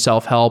plenty of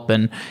self-help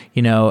and,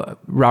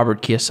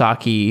 Robert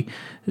Kiyosaki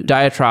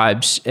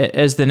diatribes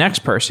as the next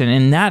person.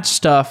 And that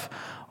stuff,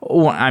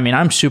 I mean,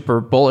 I'm super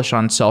bullish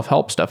on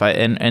self-help stuff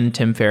and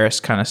Tim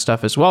Ferriss kind of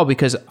stuff as well,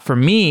 because for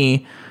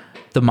me,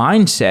 the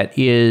mindset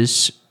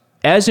is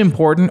as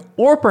important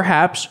or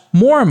perhaps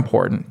more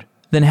important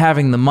than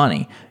having the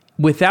money.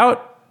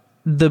 Without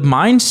the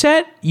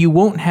mindset, you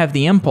won't have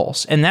the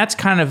impulse. And that's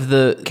kind of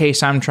the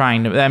case I'm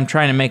trying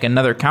to make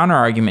another counter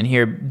argument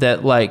here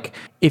that, like,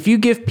 if you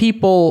give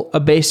people a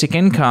basic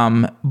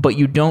income, but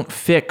you don't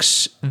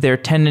fix their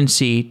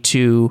tendency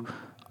to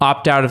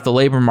opt out of the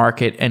labor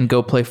market and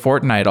go play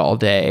Fortnite all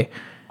day,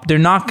 they're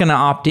not going to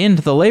opt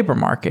into the labor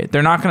market.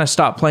 They're not going to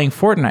stop playing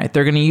Fortnite.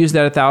 They're going to use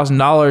that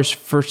 $1,000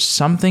 for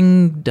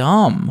something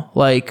dumb,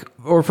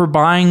 or for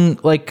buying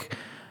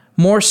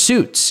more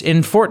suits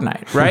in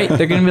Fortnite, right?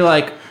 They're going to be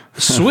like,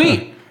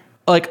 sweet,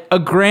 like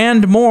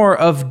 $1,000 more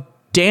of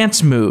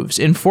dance moves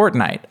in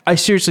Fortnite. I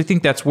seriously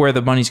think that's where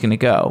the money's going to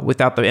go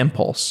without the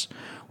impulse,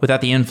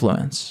 without the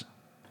influence.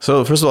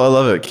 So first of all, I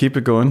love it. Keep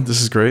it going. This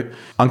is great.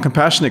 On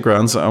compassionate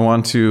grounds, I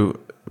want to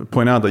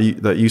point out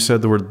that you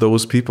said the word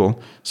 "those people."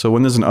 So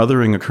when there's an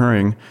othering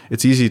occurring,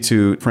 it's easy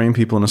to frame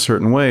people in a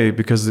certain way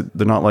because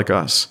they're not like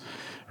us,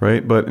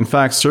 right? But in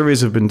fact, surveys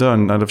have been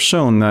done that have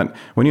shown that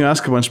when you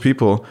ask a bunch of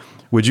people,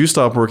 would you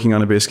stop working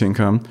on a basic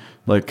income?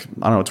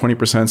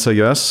 20% say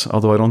yes,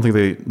 although I don't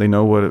think they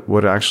know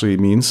what it actually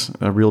means,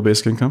 a real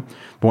basic income.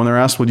 But when they're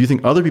asked, well, do you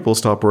think other people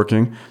stop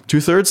working?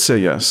 2/3 say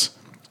yes.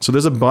 So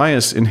there's a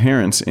bias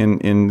inherent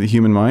in the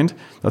human mind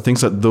that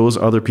thinks that those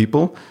other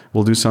people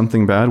will do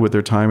something bad with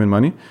their time and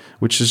money,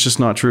 which is just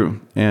not true.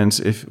 And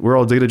if we're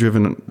all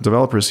data-driven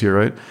developers here,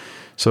 right?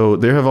 So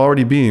there have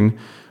already been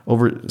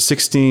over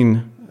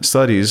 16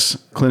 studies,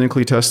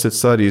 clinically tested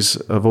studies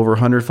of over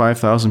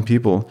 105,000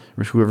 people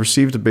who have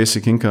received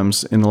basic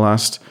incomes in the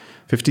last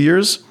 50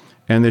 years,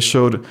 and they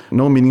showed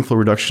no meaningful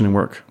reduction in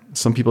work.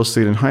 Some people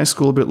stayed in high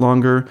school a bit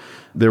longer.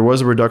 There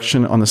was a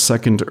reduction on the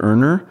second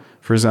earner.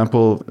 For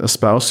example, a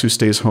spouse who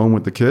stays home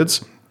with the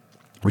kids,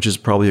 which is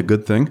probably a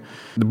good thing,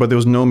 but there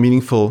was no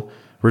meaningful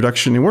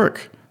reduction in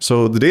work.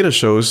 So the data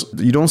shows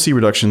that you don't see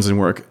reductions in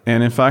work.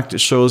 And in fact, it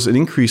shows an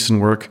increase in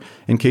work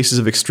in cases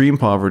of extreme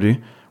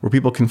poverty where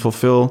people can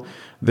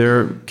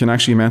can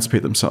actually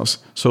emancipate themselves.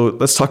 So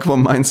let's talk about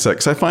mindset.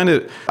 Because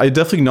I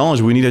definitely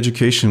acknowledge we need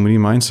education, we need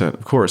mindset,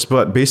 of course,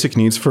 but basic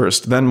needs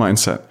first, then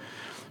mindset.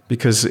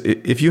 Because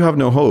if you have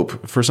no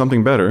hope for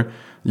something better,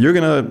 you're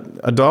going to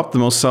adopt the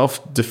most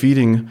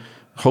self-defeating,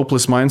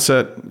 hopeless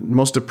mindset,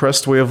 most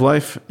depressed way of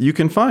life you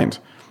can find.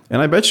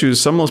 And I bet you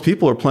some of those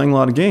people are playing a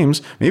lot of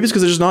games. Maybe it's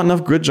because there's not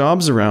enough good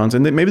jobs around,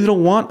 and maybe they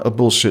don't want a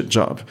bullshit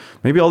job.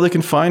 Maybe all they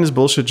can find is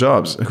bullshit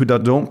jobs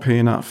that don't pay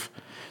enough.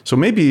 So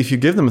maybe if you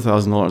give them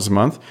 $1,000 a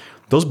month,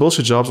 those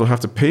bullshit jobs will have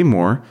to pay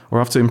more or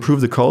have to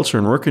improve the culture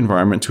and work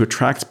environment to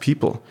attract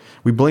people.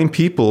 We blame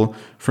people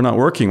for not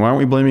working. Why aren't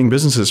we blaming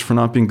businesses for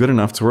not being good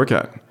enough to work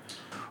at?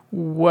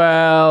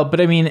 Well,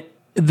 but I mean,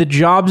 the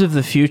jobs of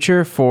the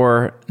future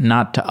for,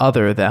 not to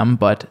other them,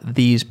 but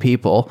these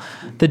people,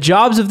 the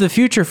jobs of the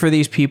future for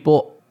these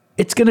people,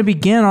 it's going to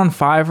begin on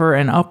Fiverr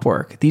and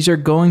Upwork. These are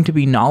going to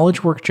be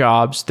knowledge work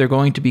jobs. They're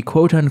going to be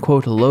quote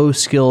unquote low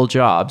skill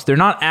jobs. They're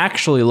not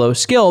actually low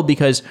skill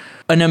because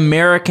an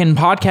American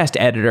podcast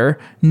editor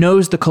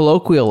knows the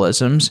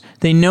colloquialisms.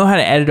 They know how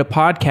to edit a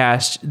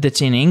podcast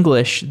that's in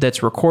English,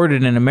 that's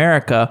recorded in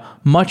America,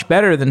 much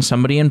better than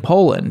somebody in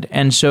Poland.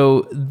 And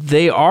so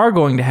they are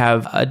going to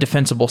have a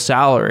defensible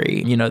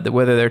salary,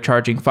 whether they're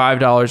charging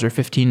 $5 or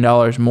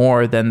 $15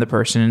 more than the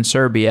person in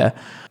Serbia.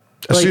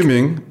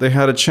 Assuming they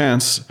had a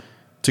chance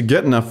to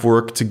get enough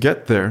work to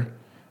get there,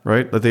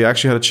 right? That they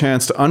actually had a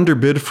chance to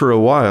underbid for a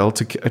while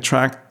to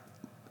attract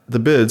the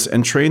bids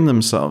and train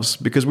themselves.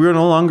 Because we are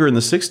no longer in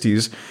the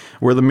 60s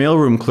where the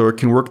mailroom clerk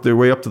can work their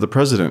way up to the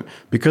president.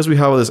 Because we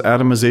have this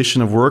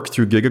atomization of work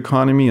through gig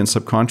economy and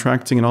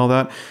subcontracting and all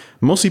that,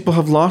 most people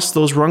have lost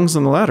those rungs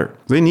on the ladder.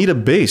 They need a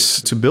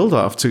base to build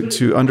off, to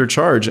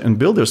undercharge and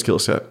build their skill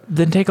set.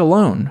 Then take a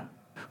loan.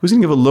 Who's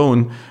going to give a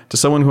loan to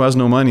someone who has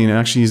no money and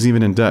actually is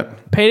even in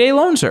debt? Payday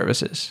loan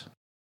services.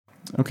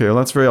 Okay, well,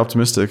 that's very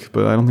optimistic,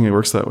 but I don't think it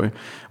works that way.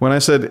 When I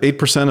said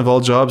 8% of all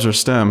jobs are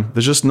STEM,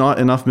 there's just not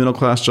enough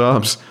middle-class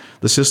jobs.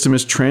 The system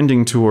is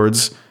trending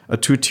towards a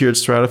two-tiered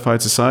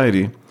stratified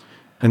society,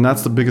 and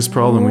that's the biggest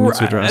problem we need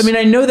to address. I mean,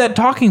 I know that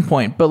talking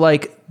point, but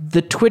like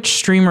the Twitch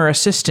streamer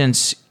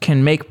assistants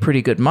can make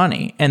pretty good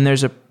money, and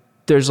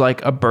there's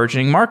like a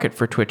burgeoning market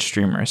for Twitch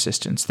streamer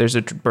assistants. There's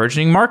a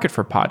burgeoning market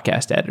for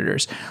podcast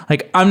editors.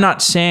 Like, I'm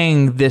not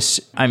saying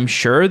this, I'm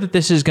sure that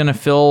this is going to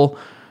fill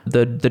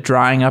the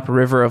drying up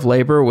river of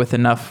labor with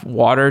enough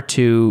water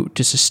to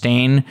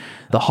sustain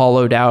the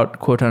hollowed out,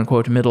 quote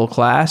unquote, middle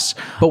class,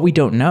 but we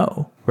don't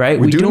know, right?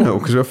 We do know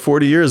because we have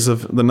 40 years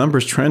of the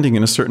numbers trending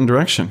in a certain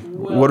direction.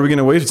 What are we going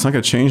to wait? It's not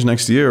going to change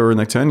next year or in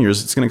like 10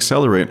 years. It's going to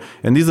accelerate.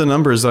 And these are the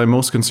numbers that I'm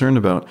most concerned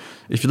about.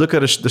 If you look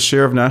at the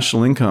share of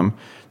national income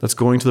that's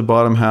going to the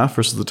bottom half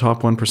versus the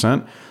top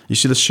 1%, you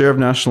see the share of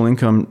national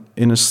income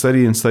in a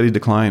steady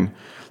decline,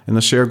 and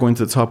the share going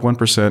to the top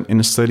 1% in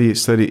a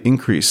steady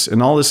increase.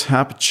 And all this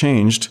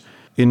changed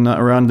in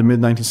around the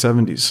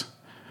mid-1970s.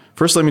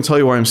 First, let me tell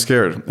you why I'm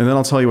scared, and then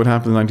I'll tell you what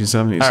happened in the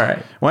 1970s. All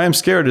right. Why I'm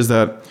scared is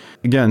that,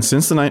 again,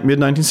 since the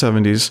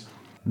mid-1970s,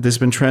 this has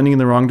been trending in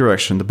the wrong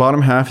direction. The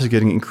bottom half is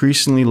getting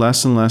increasingly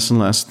less and less and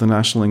less the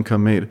national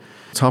income made.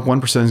 The top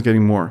 1% is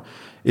getting more.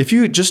 If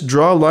you just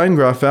draw a line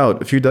graph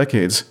out a few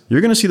decades,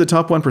 you're going to see the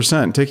top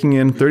 1% taking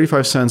in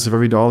 35 cents of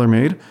every dollar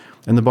made,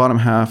 and the bottom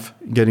half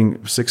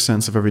getting 6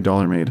 cents of every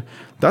dollar made.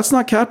 That's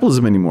not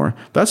capitalism anymore.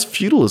 That's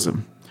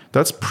feudalism.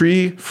 That's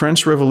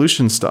pre-French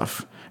Revolution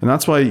stuff. And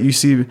that's why you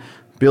see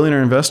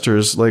billionaire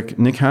investors like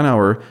Nick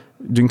Hanauer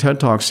doing TED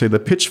Talks say the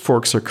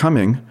pitchforks are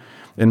coming,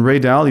 and Ray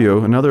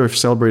Dalio, another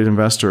celebrated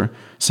investor,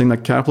 saying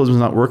that capitalism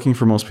is not working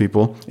for most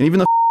people. And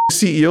even the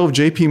CEO of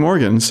JP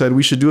Morgan said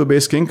we should do a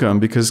basic income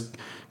because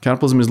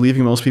capitalism is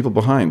leaving most people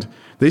behind.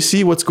 They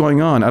see what's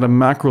going on at a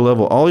macro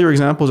level. All your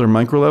examples are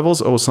micro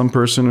levels. Oh, some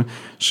person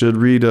should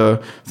read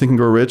Think and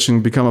Grow Rich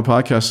and become a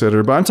podcast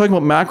editor. But I'm talking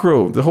about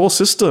macro. The whole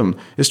system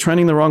is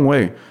trending the wrong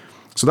way.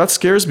 So that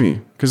scares me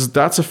because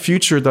that's a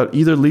future that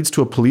either leads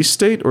to a police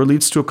state or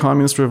leads to a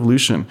communist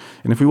revolution.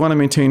 And if we want to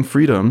maintain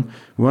freedom,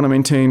 we want to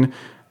maintain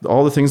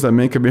all the things that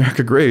make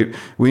America great,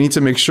 we need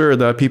to make sure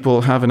that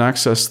people have an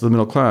access to the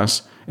middle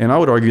class. And I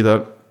would argue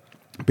that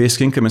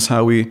basic income is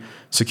how we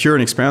secure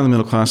and expand the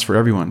middle class for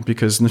everyone,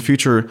 because in the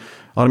future,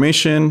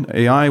 automation,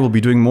 AI will be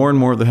doing more and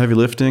more of the heavy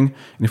lifting.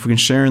 And if we can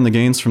share in the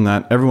gains from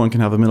that, everyone can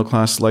have a middle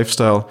class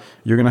lifestyle.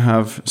 You're going to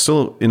have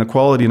still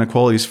inequality.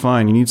 Inequality is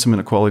fine. You need some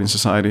inequality in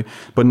society,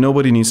 but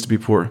nobody needs to be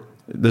poor.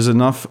 There's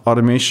enough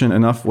automation,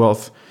 enough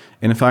wealth.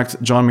 And in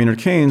fact, John Maynard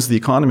Keynes, the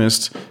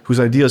economist whose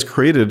ideas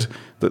created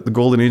the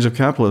golden age of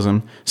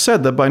capitalism,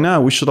 said that by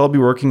now we should all be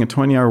working a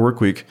 20-hour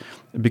work week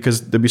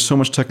because there'd be so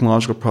much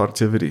technological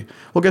productivity.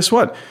 Well, guess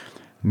what?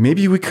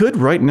 Maybe we could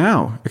right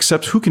now,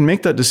 except who can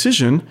make that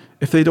decision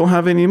if they don't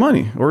have any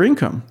money or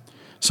income?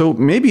 So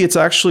maybe it's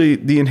actually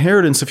the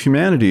inheritance of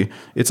humanity.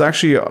 It's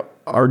actually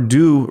our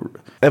due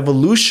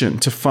evolution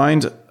to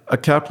find a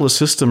capitalist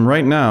system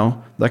right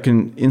now that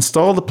can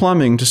install the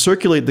plumbing to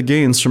circulate the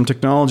gains from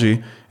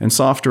technology and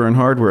software and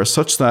hardware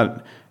such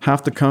that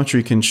half the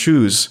country can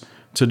choose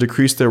to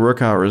decrease their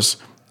work hours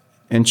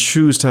and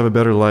choose to have a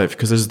better life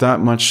because there's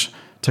that much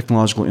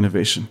technological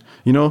innovation.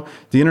 You know,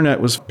 the internet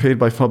was paid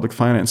by public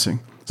financing.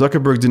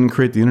 Zuckerberg didn't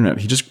create the internet.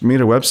 He just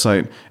made a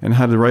website and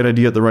had the right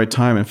idea at the right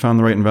time and found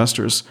the right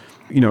investors.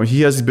 You know,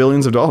 he has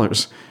billions of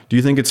dollars. Do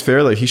you think it's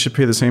fair that he should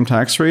pay the same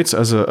tax rates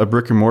as a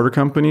brick and mortar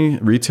company,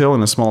 retail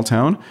in a small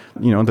town,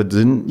 you know, that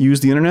didn't use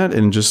the internet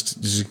and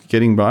just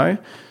getting by?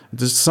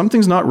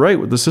 Something's not right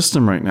with the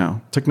system right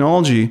now.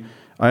 Technology,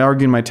 I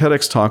argue in my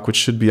TEDx talk, which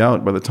should be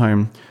out by the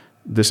time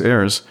this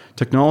airs,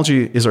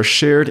 technology is our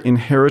shared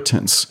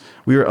inheritance.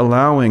 We are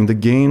allowing the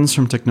gains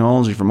from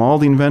technology, from all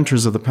the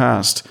inventors of the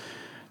past,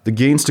 the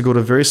gains to go to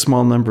a very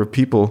small number of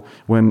people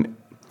when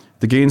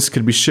the gains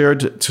could be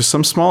shared to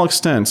some small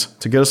extent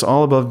to get us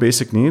all above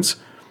basic needs.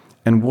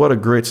 And what a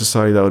great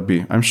society that would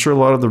be. I'm sure a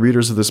lot of the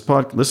readers of this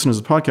listeners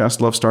of the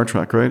podcast love Star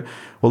Trek, right?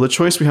 Well, the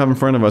choice we have in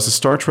front of us is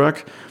Star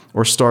Trek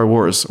or Star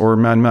Wars or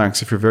Mad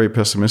Max if you're very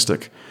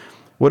pessimistic.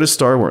 What is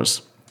Star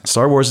Wars?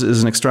 Star Wars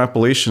is an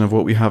extrapolation of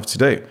what we have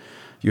today.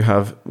 You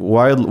have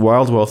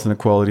wild wealth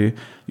inequality.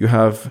 You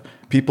have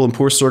people in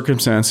poor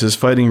circumstances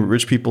fighting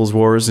rich people's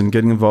wars and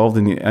getting involved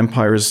in the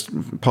empire's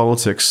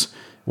politics.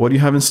 What do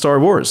you have in Star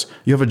Wars?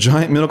 You have a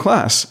giant middle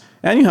class.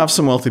 And you have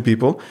some wealthy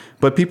people,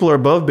 but people are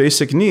above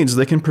basic needs.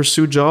 They can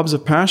pursue jobs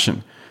of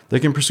passion. They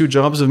can pursue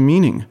jobs of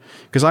meaning.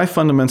 Because I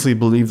fundamentally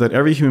believe that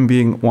every human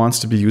being wants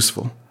to be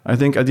useful. I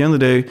think at the end of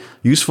the day,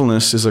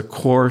 usefulness is a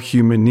core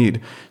human need.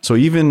 So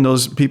even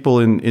those people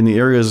in the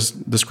areas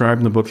described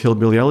in the book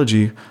Hillbilly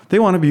Elegy, they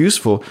want to be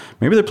useful.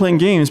 Maybe they're playing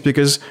games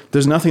because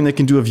there's nothing they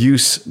can do of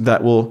use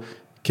that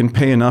can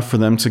pay enough for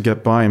them to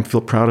get by and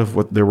feel proud of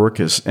what their work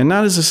is. And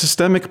that is a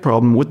systemic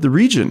problem with the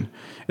region.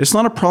 It's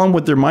not a problem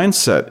with their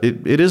mindset.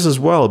 It is as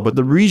well, but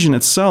the region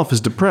itself is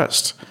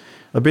depressed.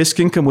 A basic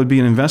income would be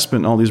an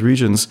investment in all these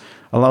regions,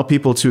 allow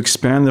people to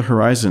expand their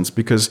horizons,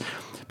 because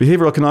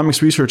behavioral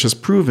economics research has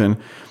proven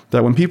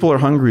that when people are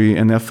hungry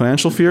and they have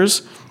financial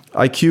fears,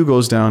 IQ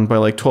goes down by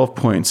like 12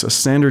 points, a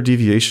standard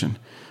deviation.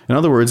 In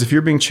other words, if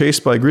you're being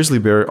chased by a grizzly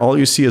bear, all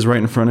you see is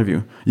right in front of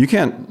you. You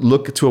can't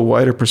look to a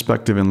wider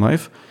perspective in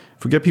life.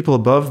 If we get people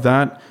above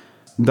that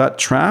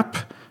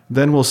trap,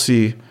 then we'll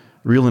see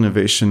real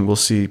innovation. We'll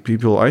see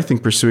people, I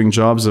think, pursuing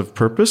jobs of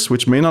purpose,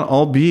 which may not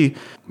all be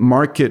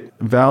market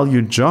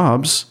valued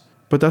jobs,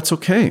 but that's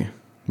okay.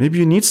 Maybe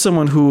you need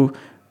someone who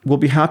will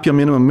be happy on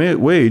minimum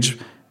wage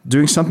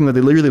doing something that they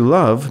really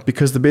love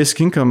because the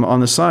basic income on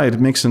the side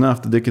makes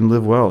enough that they can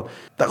live well.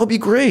 That would be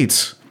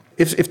great.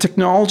 If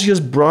technology has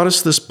brought us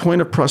to this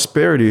point of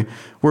prosperity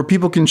where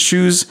people can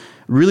choose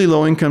really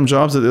low income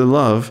jobs that they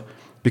love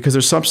because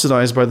they're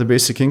subsidized by the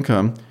basic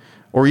income,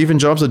 or even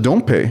jobs that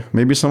don't pay.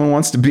 Maybe someone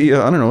wants to be,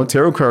 a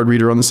tarot card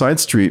reader on the side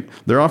street.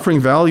 They're offering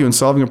value in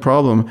solving a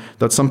problem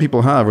that some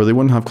people have, or they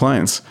wouldn't have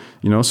clients.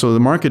 So the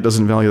market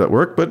doesn't value that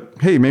work, but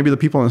hey, maybe the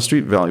people on the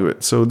street value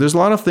it. So there's a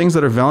lot of things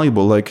that are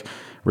valuable, like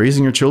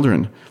raising your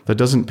children that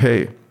doesn't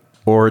pay,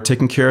 or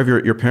taking care of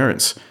your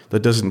parents that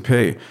doesn't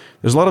pay.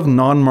 There's a lot of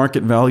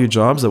non-market value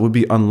jobs that would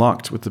be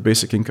unlocked with the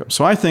basic income.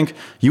 So I think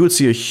you would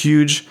see a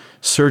huge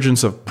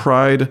surgence of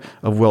pride,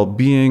 of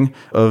well-being,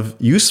 of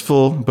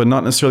useful but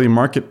not necessarily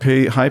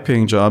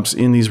high-paying jobs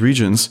in these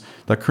regions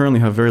that currently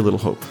have very little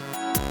hope.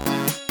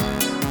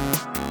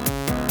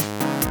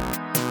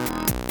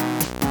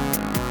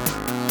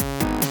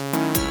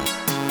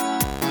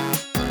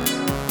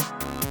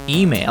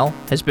 Email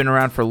has been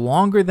around for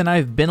longer than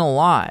I've been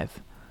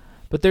alive,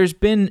 but there's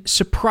been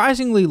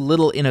surprisingly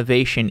little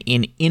innovation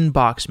in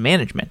inbox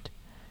management.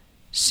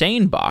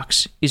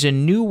 SaneBox is a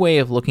new way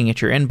of looking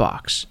at your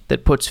inbox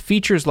that puts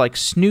features like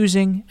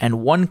snoozing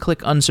and one-click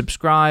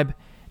unsubscribe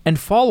and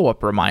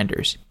follow-up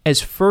reminders as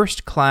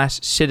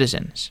first-class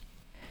citizens.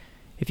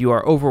 If you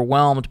are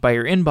overwhelmed by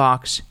your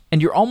inbox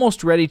and you're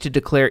almost ready to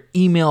declare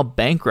email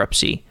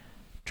bankruptcy,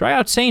 try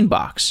out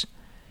SaneBox.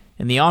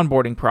 In the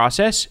onboarding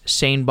process,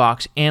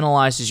 SaneBox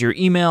analyzes your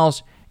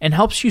emails and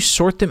helps you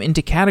sort them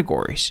into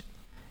categories.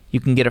 You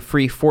can get a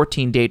free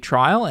 14-day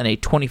trial and a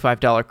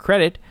 $25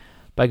 credit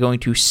by going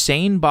to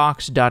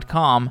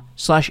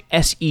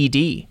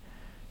sanebox.com/SED.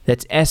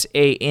 That's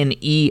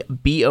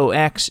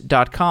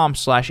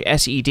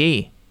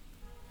SANEBOX.com/SED.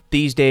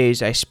 These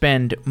days, I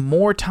spend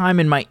more time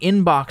in my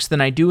inbox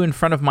than I do in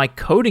front of my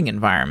coding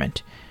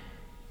environment.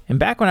 And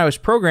back when I was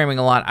programming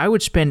a lot, I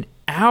would spend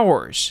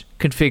hours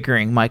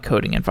configuring my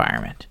coding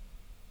environment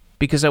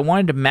because I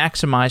wanted to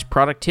maximize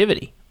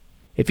productivity.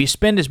 If you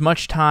spend as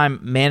much time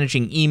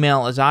managing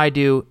email as I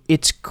do,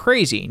 it's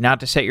crazy not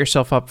to set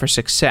yourself up for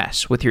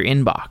success with your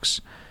inbox.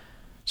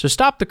 So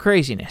stop the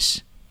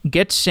craziness.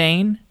 Get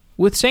sane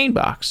with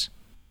SaneBox.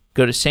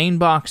 Go to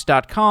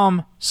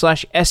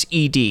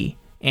sanebox.com/SED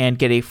and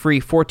get a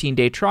free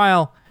 14-day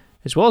trial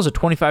as well as a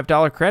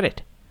 $25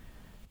 credit.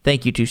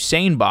 Thank you to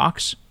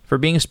SaneBox for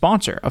being a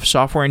sponsor of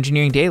Software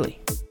Engineering Daily.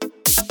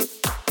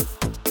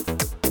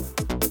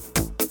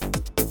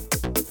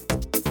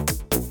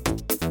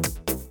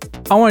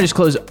 I want to just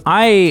close.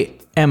 I'm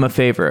in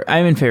favor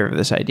of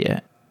this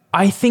idea.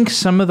 I think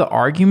some of the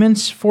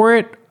arguments for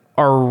it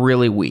are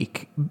really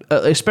weak,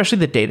 especially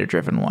the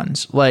data-driven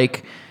ones.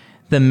 Like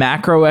the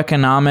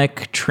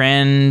macroeconomic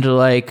trend,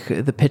 like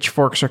the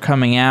pitchforks are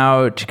coming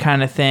out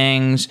kind of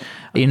things.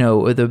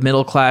 The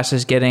middle class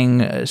is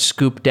getting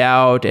scooped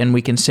out, and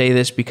we can say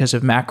this because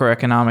of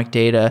macroeconomic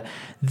data.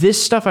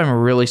 This stuff I'm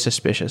really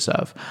suspicious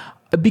of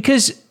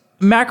because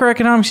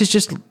macroeconomics is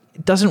just...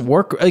 it doesn't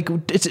work. Like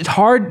it's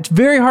hard. It's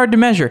very hard to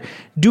measure.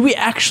 Do we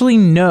actually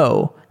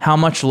know how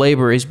much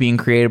labor is being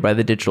created by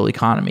the digital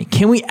economy?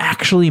 Can we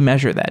actually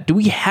measure that? Do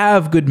we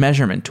have good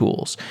measurement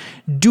tools?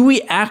 Do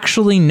we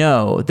actually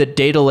know that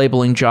data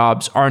labeling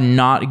jobs are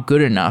not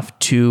good enough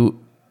to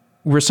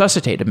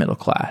resuscitate a middle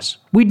class?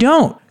 We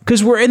don't,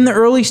 because we're in the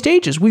early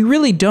stages. We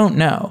really don't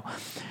know.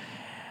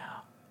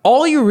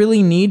 All you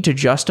really need to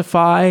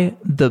justify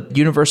the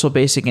universal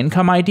basic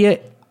income idea,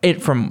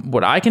 from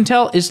what I can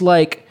tell, is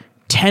like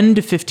 10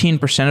 to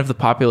 15% of the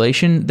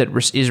population that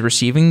is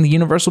receiving the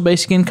universal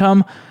basic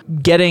income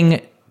getting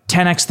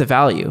 10x the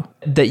value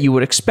that you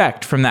would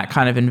expect from that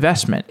kind of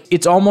investment.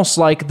 It's almost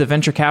like the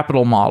venture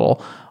capital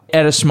model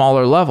at a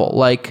smaller level.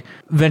 Like,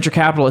 venture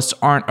capitalists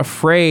aren't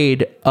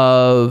afraid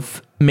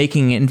of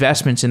making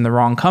investments in the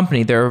wrong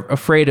company. They're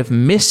afraid of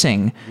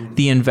missing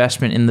the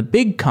investment in the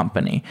big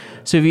company.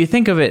 So if you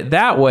think of it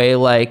that way,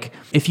 like,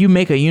 if you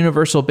make a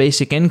universal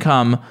basic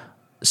income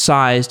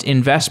sized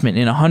investment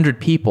in 100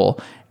 people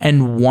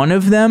and one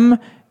of them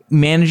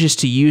manages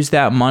to use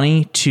that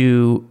money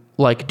to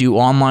like do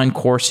online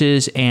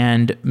courses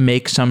and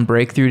make some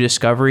breakthrough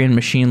discovery in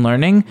machine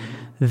learning,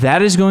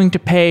 that is going to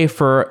pay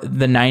for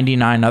the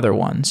 99 other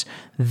ones.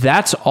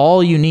 That's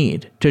all you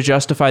need to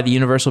justify the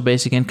universal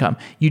basic income.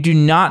 You do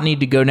not need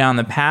to go down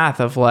the path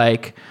of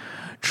like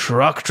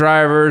truck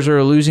drivers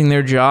are losing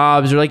their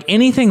jobs or like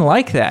anything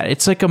like that.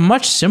 It's like a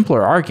much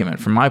simpler argument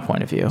from my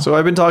point of view. So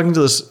I've been talking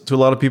to a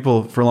lot of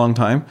people for a long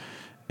time,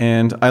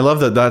 and I love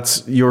that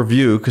that's your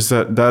view, because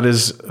that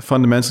is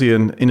fundamentally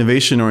an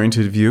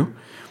innovation-oriented view,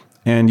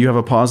 and you have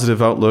a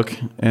positive outlook,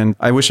 and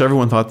I wish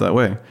everyone thought that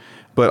way.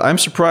 But I'm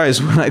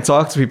surprised when I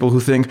talk to people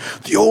who think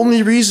the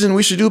only reason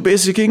we should do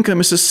basic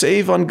income is to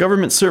save on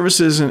government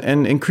services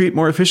and create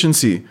more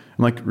efficiency.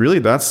 I'm like, really?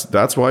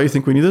 That's why you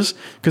think we need this?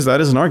 Because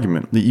that is an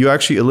argument. That you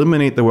actually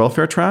eliminate the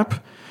welfare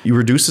trap. You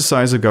reduce the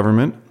size of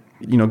government.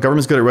 You know,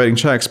 government's good at writing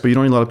checks, but you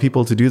don't need a lot of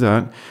people to do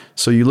that.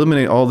 So you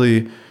eliminate all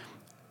the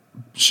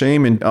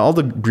shame and all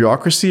the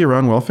bureaucracy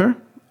around welfare.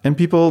 And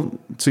people,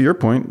 to your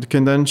point,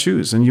 can then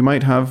choose. And you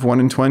might have 1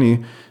 in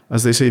 20,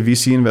 as they say,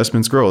 VC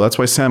investments grow. That's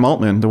why Sam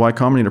Altman, the Y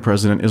Combinator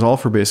president, is all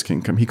for basic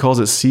income. He calls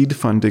it seed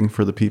funding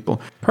for the people.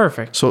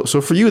 Perfect. So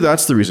for you,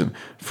 that's the reason.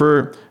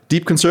 For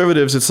deep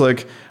conservatives, it's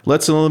like,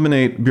 let's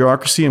eliminate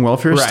bureaucracy and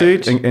welfare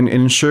state and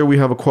ensure we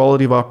have a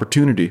quality of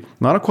opportunity.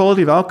 Not a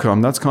quality of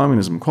outcome. That's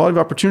communism. Quality of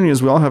opportunity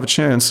is we all have a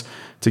chance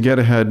to get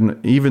ahead,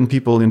 and even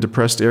people in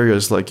depressed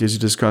areas, like as you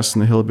discussed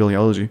in the Hillbilly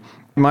Elegy.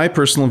 My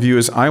personal view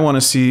is I want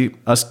to see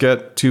us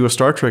get to a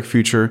Star Trek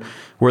future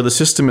where the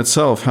system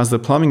itself has the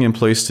plumbing in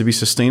place to be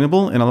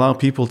sustainable and allow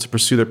people to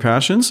pursue their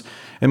passions.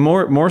 And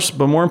more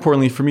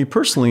importantly for me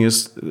personally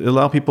is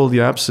allow people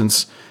the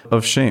absence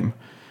of shame,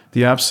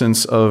 the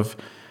absence of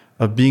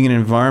being in an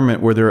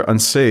environment where they're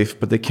unsafe,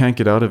 but they can't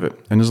get out of it.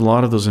 And there's a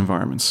lot of those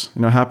environments.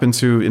 You know, it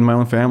happened in my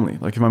own family.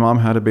 Like if my mom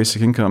had a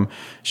basic income,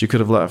 she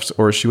could have left,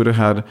 or she would have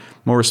had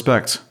more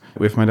respect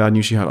if my dad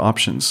knew she had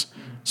options.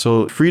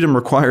 So freedom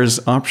requires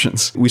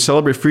options. We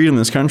celebrate freedom in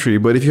this country,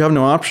 but if you have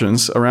no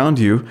options around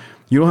you,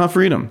 you don't have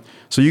freedom.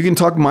 So you can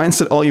talk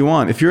mindset all you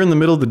want. If you're in the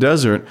middle of the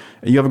desert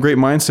and you have a great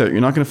mindset,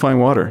 you're not going to find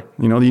water.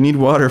 You know, you need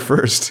water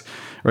first,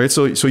 right?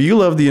 So you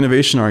love the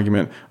innovation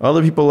argument.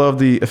 Other people love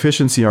the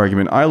efficiency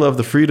argument. I love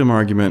the freedom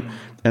argument.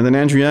 And then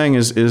Andrew Yang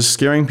is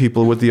scaring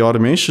people with the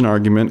automation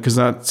argument because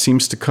that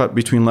seems to cut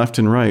between left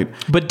and right.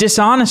 But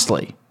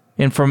dishonestly,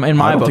 in my book,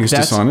 I don't think it's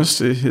dishonest.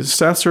 His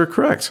stats are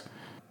correct.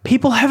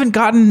 People haven't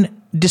gotten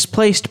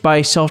displaced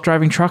by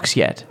self-driving trucks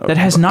yet. That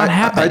has not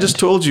happened. I just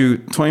told you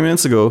 20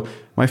 minutes ago,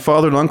 my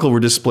father and uncle were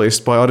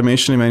displaced by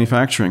automation in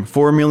manufacturing.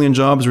 4 million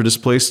jobs were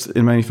displaced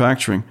in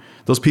manufacturing.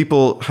 Those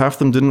people, half of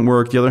them didn't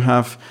work. The other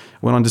half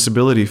went on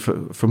disability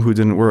from who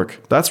didn't work.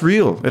 That's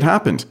real. It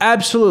happened.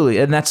 Absolutely.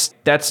 And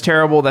that's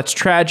terrible. That's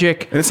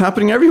tragic. And it's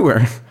happening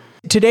everywhere.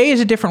 Today is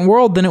a different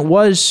world than it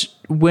was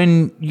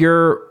when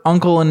your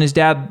uncle and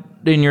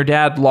your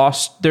dad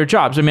lost their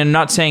jobs. I mean, I'm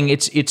not saying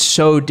it's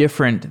so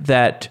different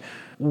that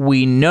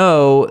we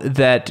know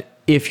that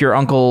if your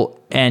uncle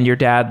and your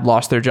dad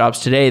lost their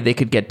jobs today, they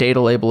could get data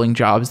labeling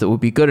jobs that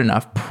would be good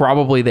enough.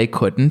 Probably they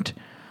couldn't,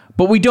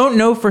 but we don't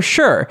know for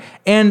sure.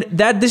 And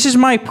this is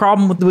my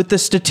problem with the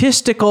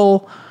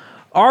statistical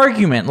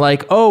argument.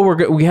 Like, oh,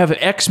 we have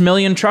X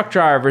million truck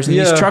drivers, and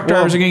these truck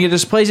drivers are going to get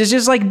displaced. It's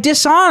just like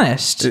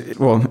dishonest.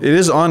 It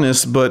is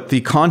honest, but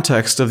the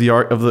context of the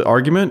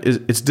argument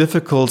it's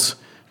difficult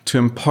to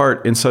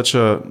impart in such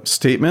a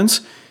statement.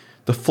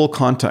 The full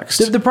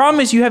context. The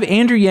problem is you have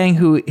Andrew Yang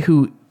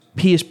who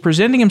he is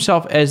presenting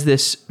himself as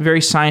this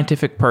very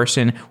scientific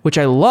person, which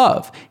I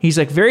love. He's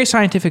like very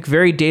scientific,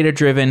 very data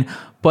driven,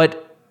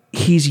 but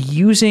he's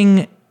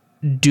using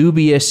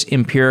dubious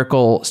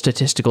empirical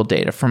statistical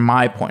data from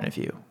my point of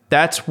view.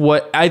 That's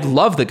what I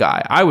love the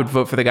guy. I would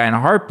vote for the guy in a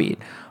heartbeat,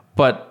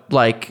 but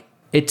like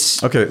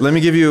it's okay. Let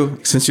me give you,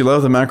 since you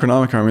love the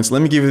macroeconomic arguments,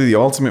 let me give you the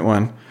ultimate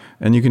one.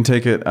 And you can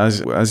take it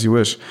as you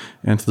wish,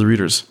 and to the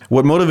readers.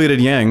 What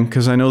motivated Yang,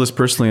 because I know this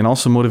personally, and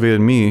also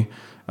motivated me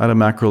at a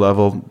macro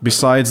level,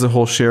 besides the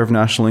whole share of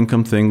national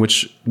income thing,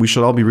 which we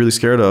should all be really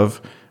scared of,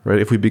 right?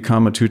 If we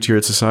become a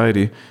two-tiered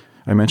society,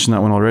 I mentioned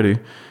that one already.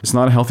 It's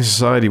not a healthy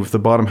society with the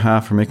bottom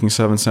half for making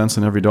 7 cents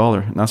on every dollar.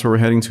 And that's where we're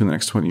heading to in the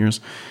next 20 years.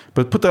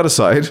 But put that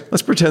aside.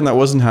 Let's pretend that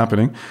wasn't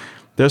happening.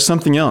 There's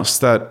something else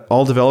that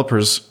all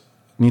developers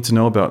need to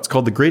know about. It's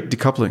called the Great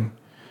Decoupling.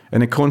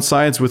 And it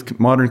coincides with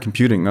modern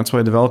computing. That's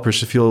why developers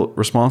should feel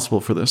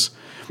responsible for this.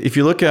 If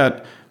you look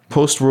at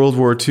post-World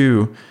War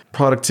II,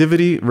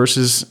 productivity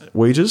versus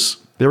wages,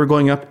 they were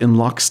going up in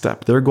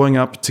lockstep. They were going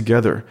up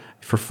together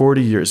for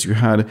 40 years. You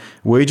had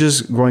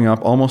wages going up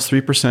almost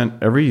 3%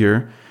 every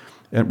year,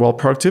 and while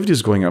productivity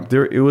is going up,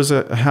 it was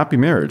a happy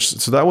marriage.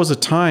 So that was a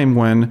time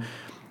when,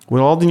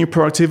 with all the new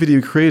productivity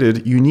you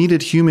created, you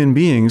needed human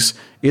beings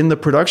in the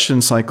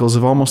production cycles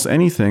of almost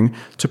anything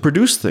to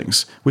produce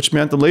things, which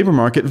meant the labor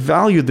market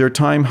valued their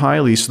time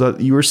highly, so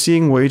that you were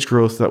seeing wage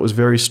growth that was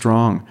very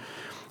strong.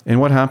 And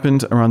what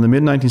happened around the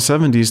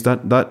mid-1970s,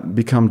 that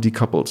became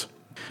decoupled.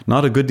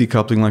 Not a good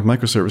decoupling like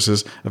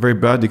microservices, a very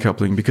bad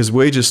decoupling, because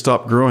wages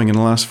stopped growing in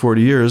the last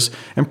 40 years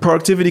and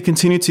productivity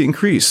continued to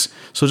increase.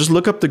 So just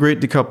look up the Great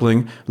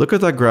Decoupling, look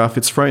at that graph,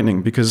 it's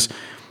frightening, because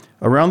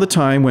around the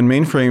time when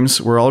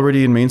mainframes were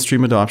already in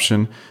mainstream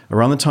adoption,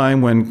 around the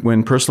time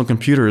when personal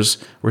computers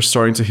were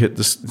starting to hit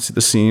the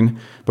scene,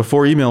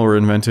 before email were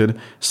invented,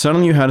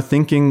 suddenly you had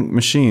thinking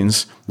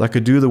machines that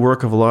could do the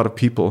work of a lot of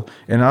people.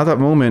 And at that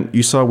moment,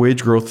 you saw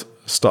wage growth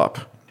stop.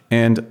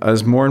 And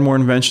as more and more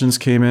inventions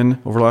came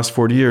in over the last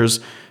 40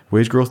 years,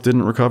 wage growth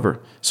didn't recover.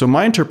 So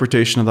my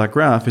interpretation of that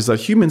graph is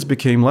that humans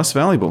became less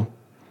valuable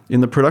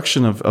in the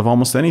production of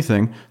almost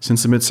anything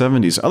since the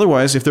mid-70s.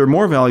 Otherwise, if they're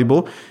more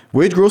valuable,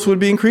 wage growth would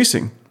be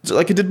increasing,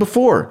 like it did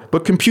before.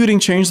 But computing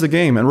changed the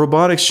game, and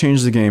robotics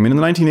changed the game. And in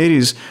the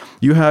 1980s,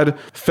 you had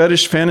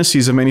fetish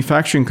fantasies of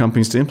manufacturing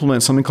companies to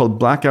implement something called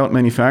blackout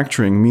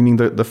manufacturing, meaning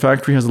that the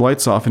factory has the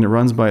lights off and it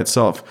runs by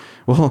itself.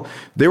 Well,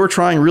 they were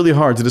trying really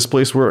hard to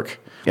displace work.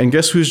 And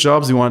guess whose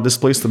jobs they want to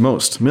displace the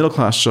most?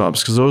 Middle-class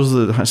jobs, because those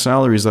are the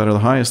salaries that are the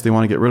highest they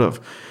want to get rid of.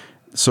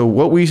 So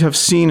what we have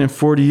seen in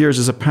 40 years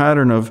is a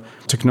pattern of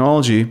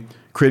technology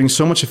creating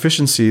so much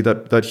efficiency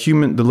that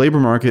the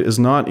labor market is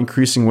not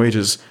increasing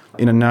wages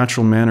in a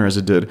natural manner as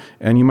it did.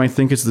 And you might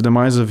think it's the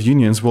demise of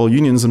unions. Well,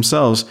 unions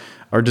themselves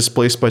are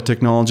displaced by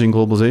technology and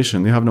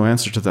globalization. They have no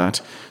answer to that.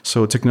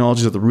 So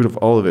technology is at the root of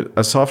all of it.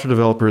 As software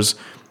developers,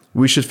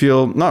 we should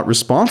feel not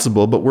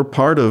responsible, but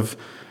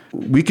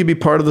we could be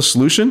part of the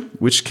solution,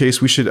 which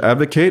case we should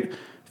advocate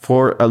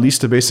for at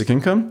least a basic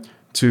income,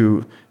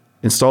 to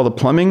install the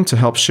plumbing to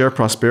help share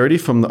prosperity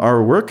from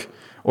our work,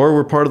 or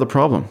we're part of the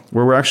problem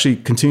where we're actually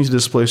continuing to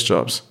displace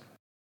jobs.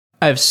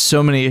 I have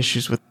so many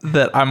issues with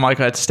that. I'm like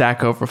at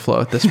Stack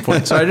Overflow at this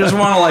point. So I just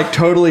want to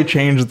totally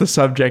change the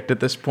subject at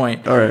this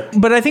point. All right.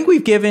 But I think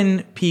we've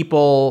given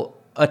people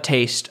a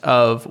taste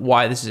of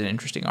why this is an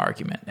interesting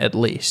argument, at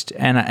least,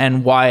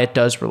 and why it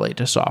does relate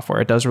to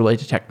software. It does relate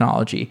to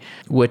technology,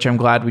 which I'm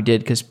glad we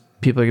did, because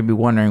people are going to be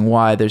wondering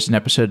why there's an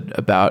episode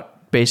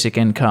about basic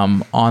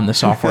income on the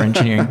Software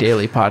Engineering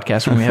Daily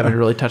podcast when we haven't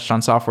really touched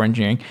on software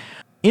engineering.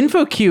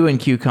 InfoQ and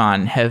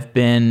QCon have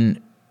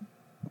been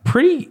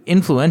pretty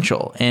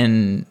influential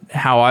in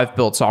how I've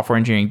built Software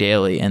Engineering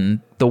Daily and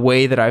the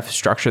way that I've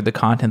structured the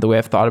content, the way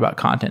I've thought about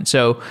content.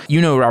 So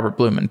you know Robert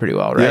Blumen pretty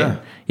well, right?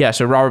 Yeah.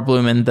 So Robert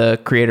Blumen, the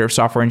creator of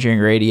Software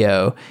Engineering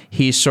Radio,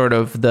 he's sort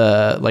of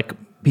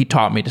he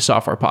taught me to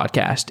software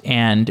podcast.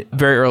 And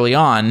very early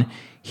on,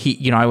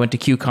 I went to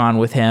QCon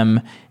with him,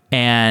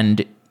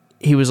 and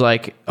he was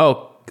like,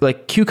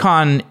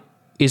 QCon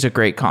is a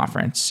great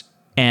conference.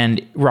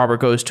 And Robert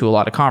goes to a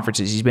lot of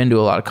conferences. He's been to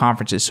a lot of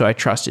conferences, so I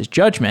trust his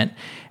judgment.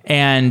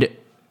 And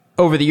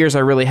over the years, I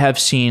really have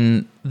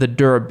seen the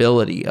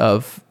durability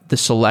of the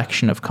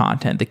selection of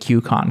content, the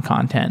QCon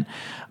content.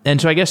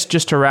 And so I guess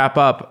just to wrap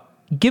up,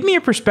 give me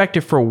a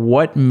perspective for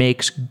what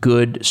makes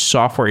good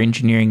software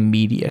engineering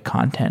media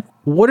content.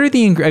 What are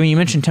you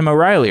mentioned Tim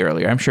O'Reilly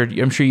earlier. I'm sure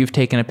you've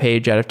taken a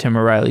page out of Tim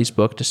O'Reilly's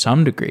book to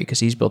some degree, because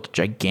he's built a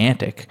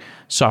gigantic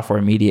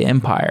software media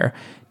empire.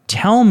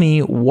 Tell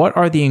me, what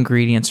are the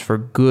ingredients for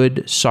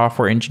good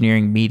software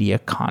engineering media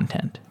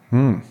content?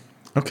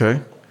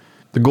 Okay.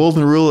 The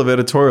golden rule of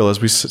editorial, as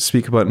we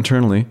speak about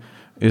internally,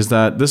 is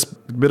that this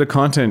bit of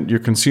content you're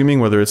consuming,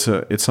 whether it's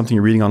something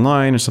you're reading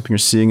online or something you're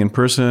seeing in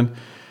person,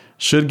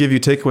 should give you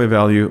takeaway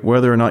value,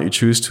 whether or not you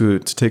choose to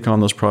take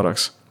on those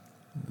products.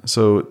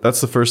 So that's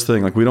the first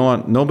thing.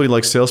 Nobody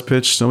likes sales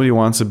pitch. Nobody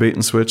wants a bait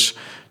and switch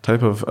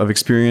type of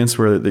experience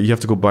where you have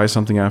to go buy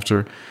something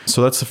after.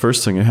 So that's the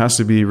first thing. It has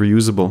to be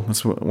reusable.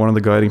 That's one of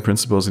the guiding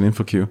principles in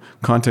InfoQ.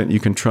 Content you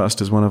can trust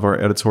is one of our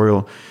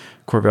editorial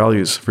core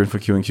values for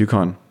InfoQ and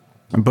QCon.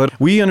 But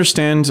we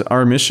understand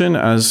our mission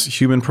as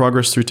human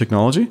progress through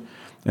technology.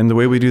 And the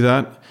way we do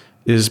that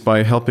is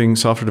by helping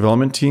software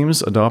development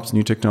teams adopt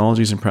new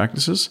technologies and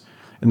practices.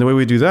 And the way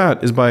we do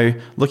that is by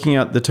looking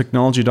at the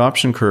technology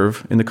adoption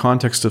curve in the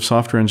context of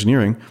software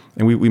engineering.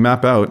 And we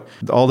map out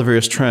all the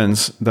various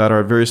trends that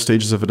are at various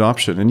stages of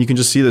adoption. And you can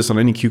just see this on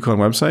any QCon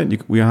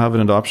website. We have an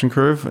adoption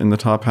curve in the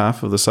top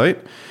half of the site.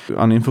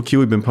 On InfoQ,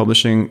 we've been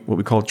publishing what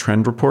we call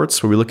trend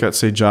reports, where we look at,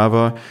 say,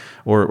 Java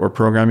or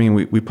programming,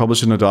 and we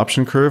publish an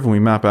adoption curve, and we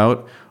map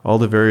out all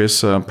the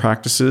various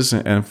practices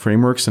and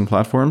frameworks and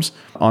platforms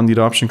on the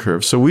adoption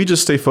curve. So we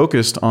just stay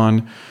focused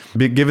on,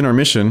 given our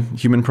mission,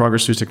 human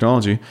progress through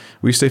technology,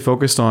 we stay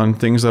focused on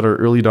things that are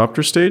early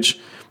adopter stage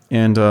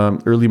and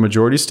early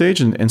majority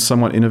stage and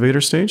somewhat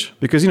innovator stage.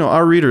 Because,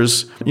 our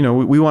readers,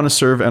 we want to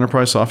serve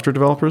enterprise software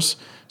developers.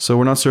 So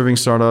we're not serving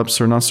startups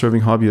or not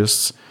serving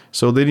hobbyists.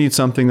 So they need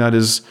something that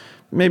is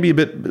maybe a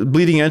bit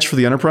bleeding edge for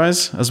the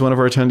enterprise, as one of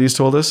our attendees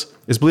told us.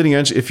 It's bleeding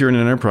edge if you're in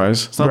an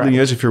enterprise. It's not bleeding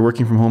edge if you're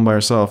working from home by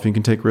yourself. You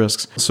can take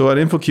risks. So at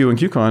InfoQ and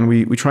QCon,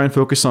 we try and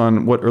focus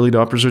on what early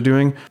adopters are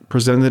doing,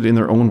 presented in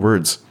their own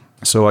words.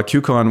 So at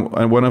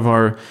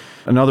QCon,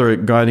 another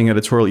guiding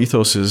editorial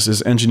ethos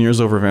is engineers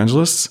over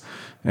evangelists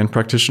and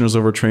practitioners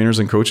over trainers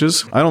and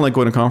coaches. I don't like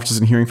going to conferences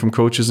and hearing from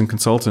coaches and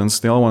consultants.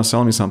 They all want to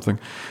sell me something,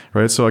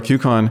 right? So at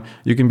QCon,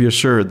 you can be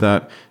assured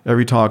that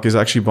every talk is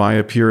actually by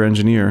a peer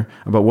engineer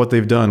about what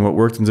they've done, what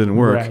worked and didn't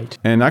work. Right.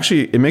 And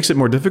actually, it makes it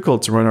more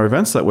difficult to run our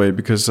events that way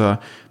because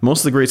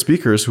most of the great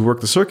speakers who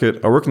work the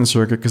circuit are working the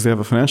circuit because they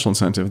have a financial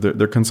incentive.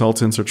 They're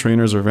consultants or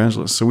trainers or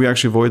evangelists. So we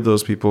actually avoid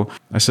those people.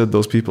 I said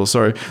those people,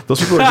 sorry.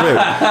 Those people are great.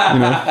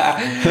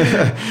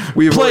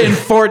 We playing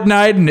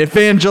Fortnite and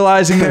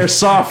evangelizing their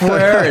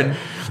software and...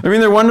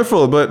 they're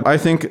wonderful, but I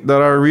think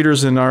that our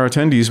readers and our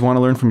attendees want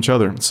to learn from each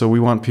other. So we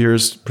want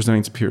peers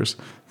presenting to peers.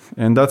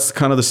 And that's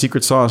kind of the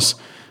secret sauce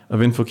of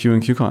InfoQ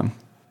and QCon.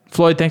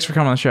 Floyd, thanks for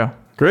coming on the show.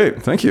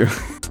 Great. Thank you.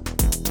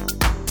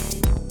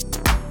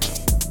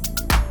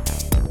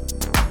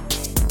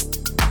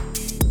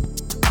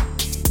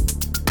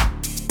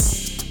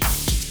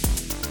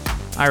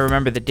 I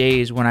remember the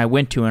days when I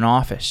went to an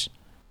office.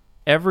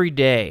 Every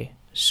day,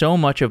 so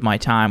much of my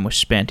time was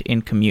spent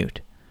in commute.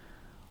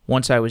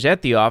 Once I was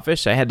at the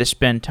office, I had to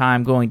spend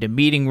time going to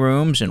meeting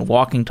rooms and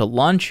walking to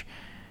lunch,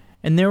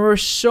 and there were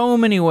so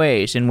many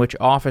ways in which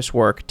office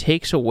work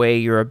takes away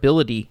your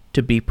ability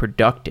to be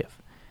productive.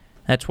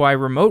 That's why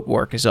remote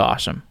work is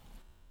awesome.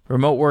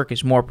 Remote work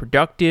is more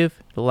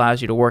productive, it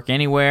allows you to work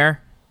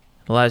anywhere,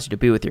 it allows you to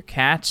be with your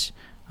cats.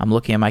 I'm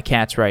looking at my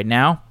cats right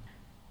now.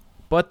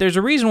 But there's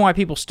a reason why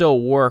people still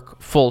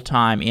work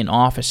full-time in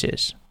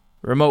offices.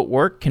 Remote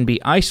work can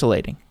be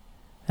isolating.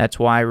 That's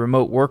why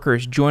remote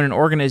workers join an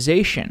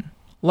organization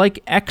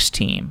like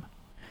X-Team.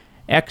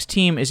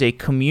 X-Team is a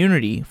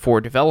community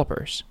for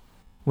developers.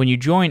 When you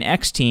join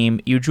X-Team,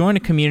 you join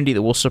a community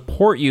that will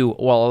support you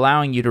while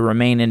allowing you to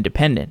remain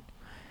independent.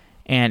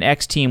 And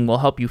X-Team will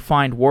help you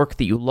find work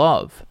that you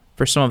love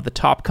for some of the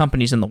top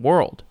companies in the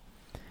world.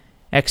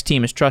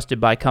 X-Team is trusted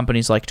by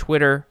companies like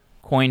Twitter,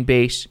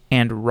 Coinbase,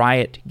 and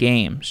Riot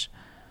Games.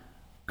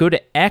 Go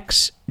to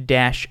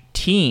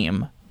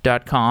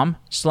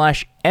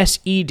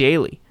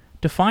x-team.com/SEDaily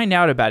to find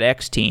out about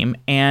X-Team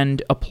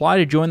and apply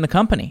to join the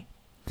company.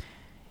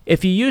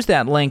 If you use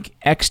that link,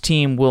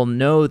 X-Team will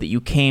know that you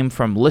came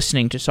from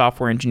listening to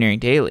Software Engineering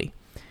Daily.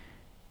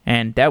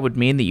 And that would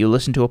mean that you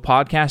listen to a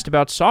podcast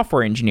about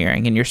software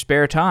engineering in your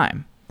spare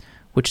time,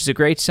 which is a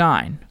great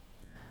sign.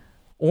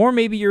 Or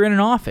maybe you're in an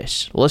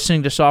office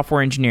listening to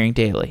Software Engineering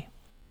Daily.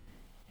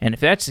 And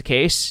if that's the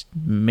case,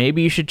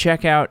 maybe you should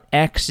check out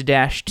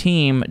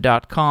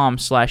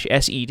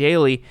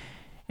x-team.com/SEDaily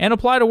and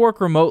apply to work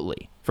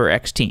remotely for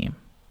X-Team.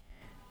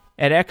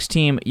 At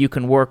X-Team, you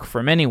can work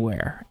from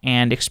anywhere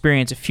and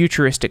experience a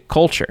futuristic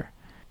culture.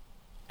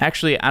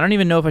 Actually, I don't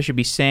even know if I should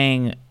be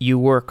saying you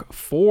work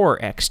for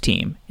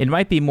X-Team. It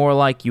might be more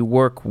like you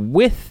work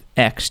with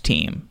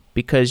X-Team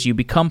because you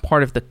become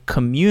part of the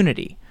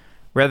community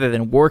rather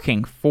than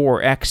working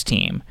for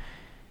X-Team.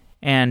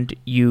 And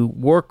you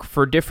work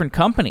for different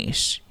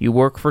companies. You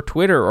work for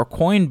Twitter or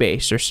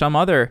Coinbase or some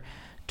other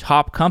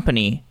top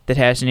company that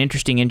has an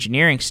interesting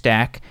engineering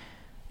stack,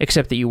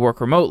 except that you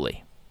work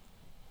remotely.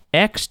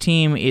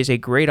 X-Team is a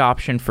great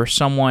option for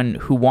someone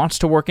who wants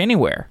to work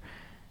anywhere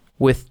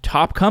with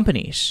top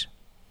companies,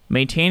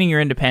 maintaining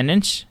your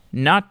independence,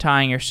 not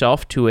tying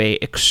yourself to a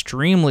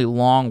extremely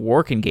long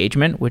work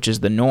engagement, which is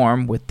the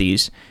norm with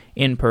these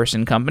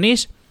in-person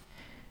companies.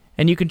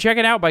 And you can check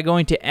it out by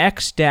going to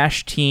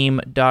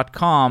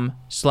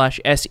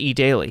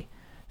x-team.com/SEDaily.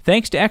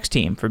 Thanks to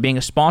X-Team for being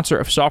a sponsor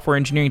of Software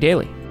Engineering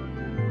Daily.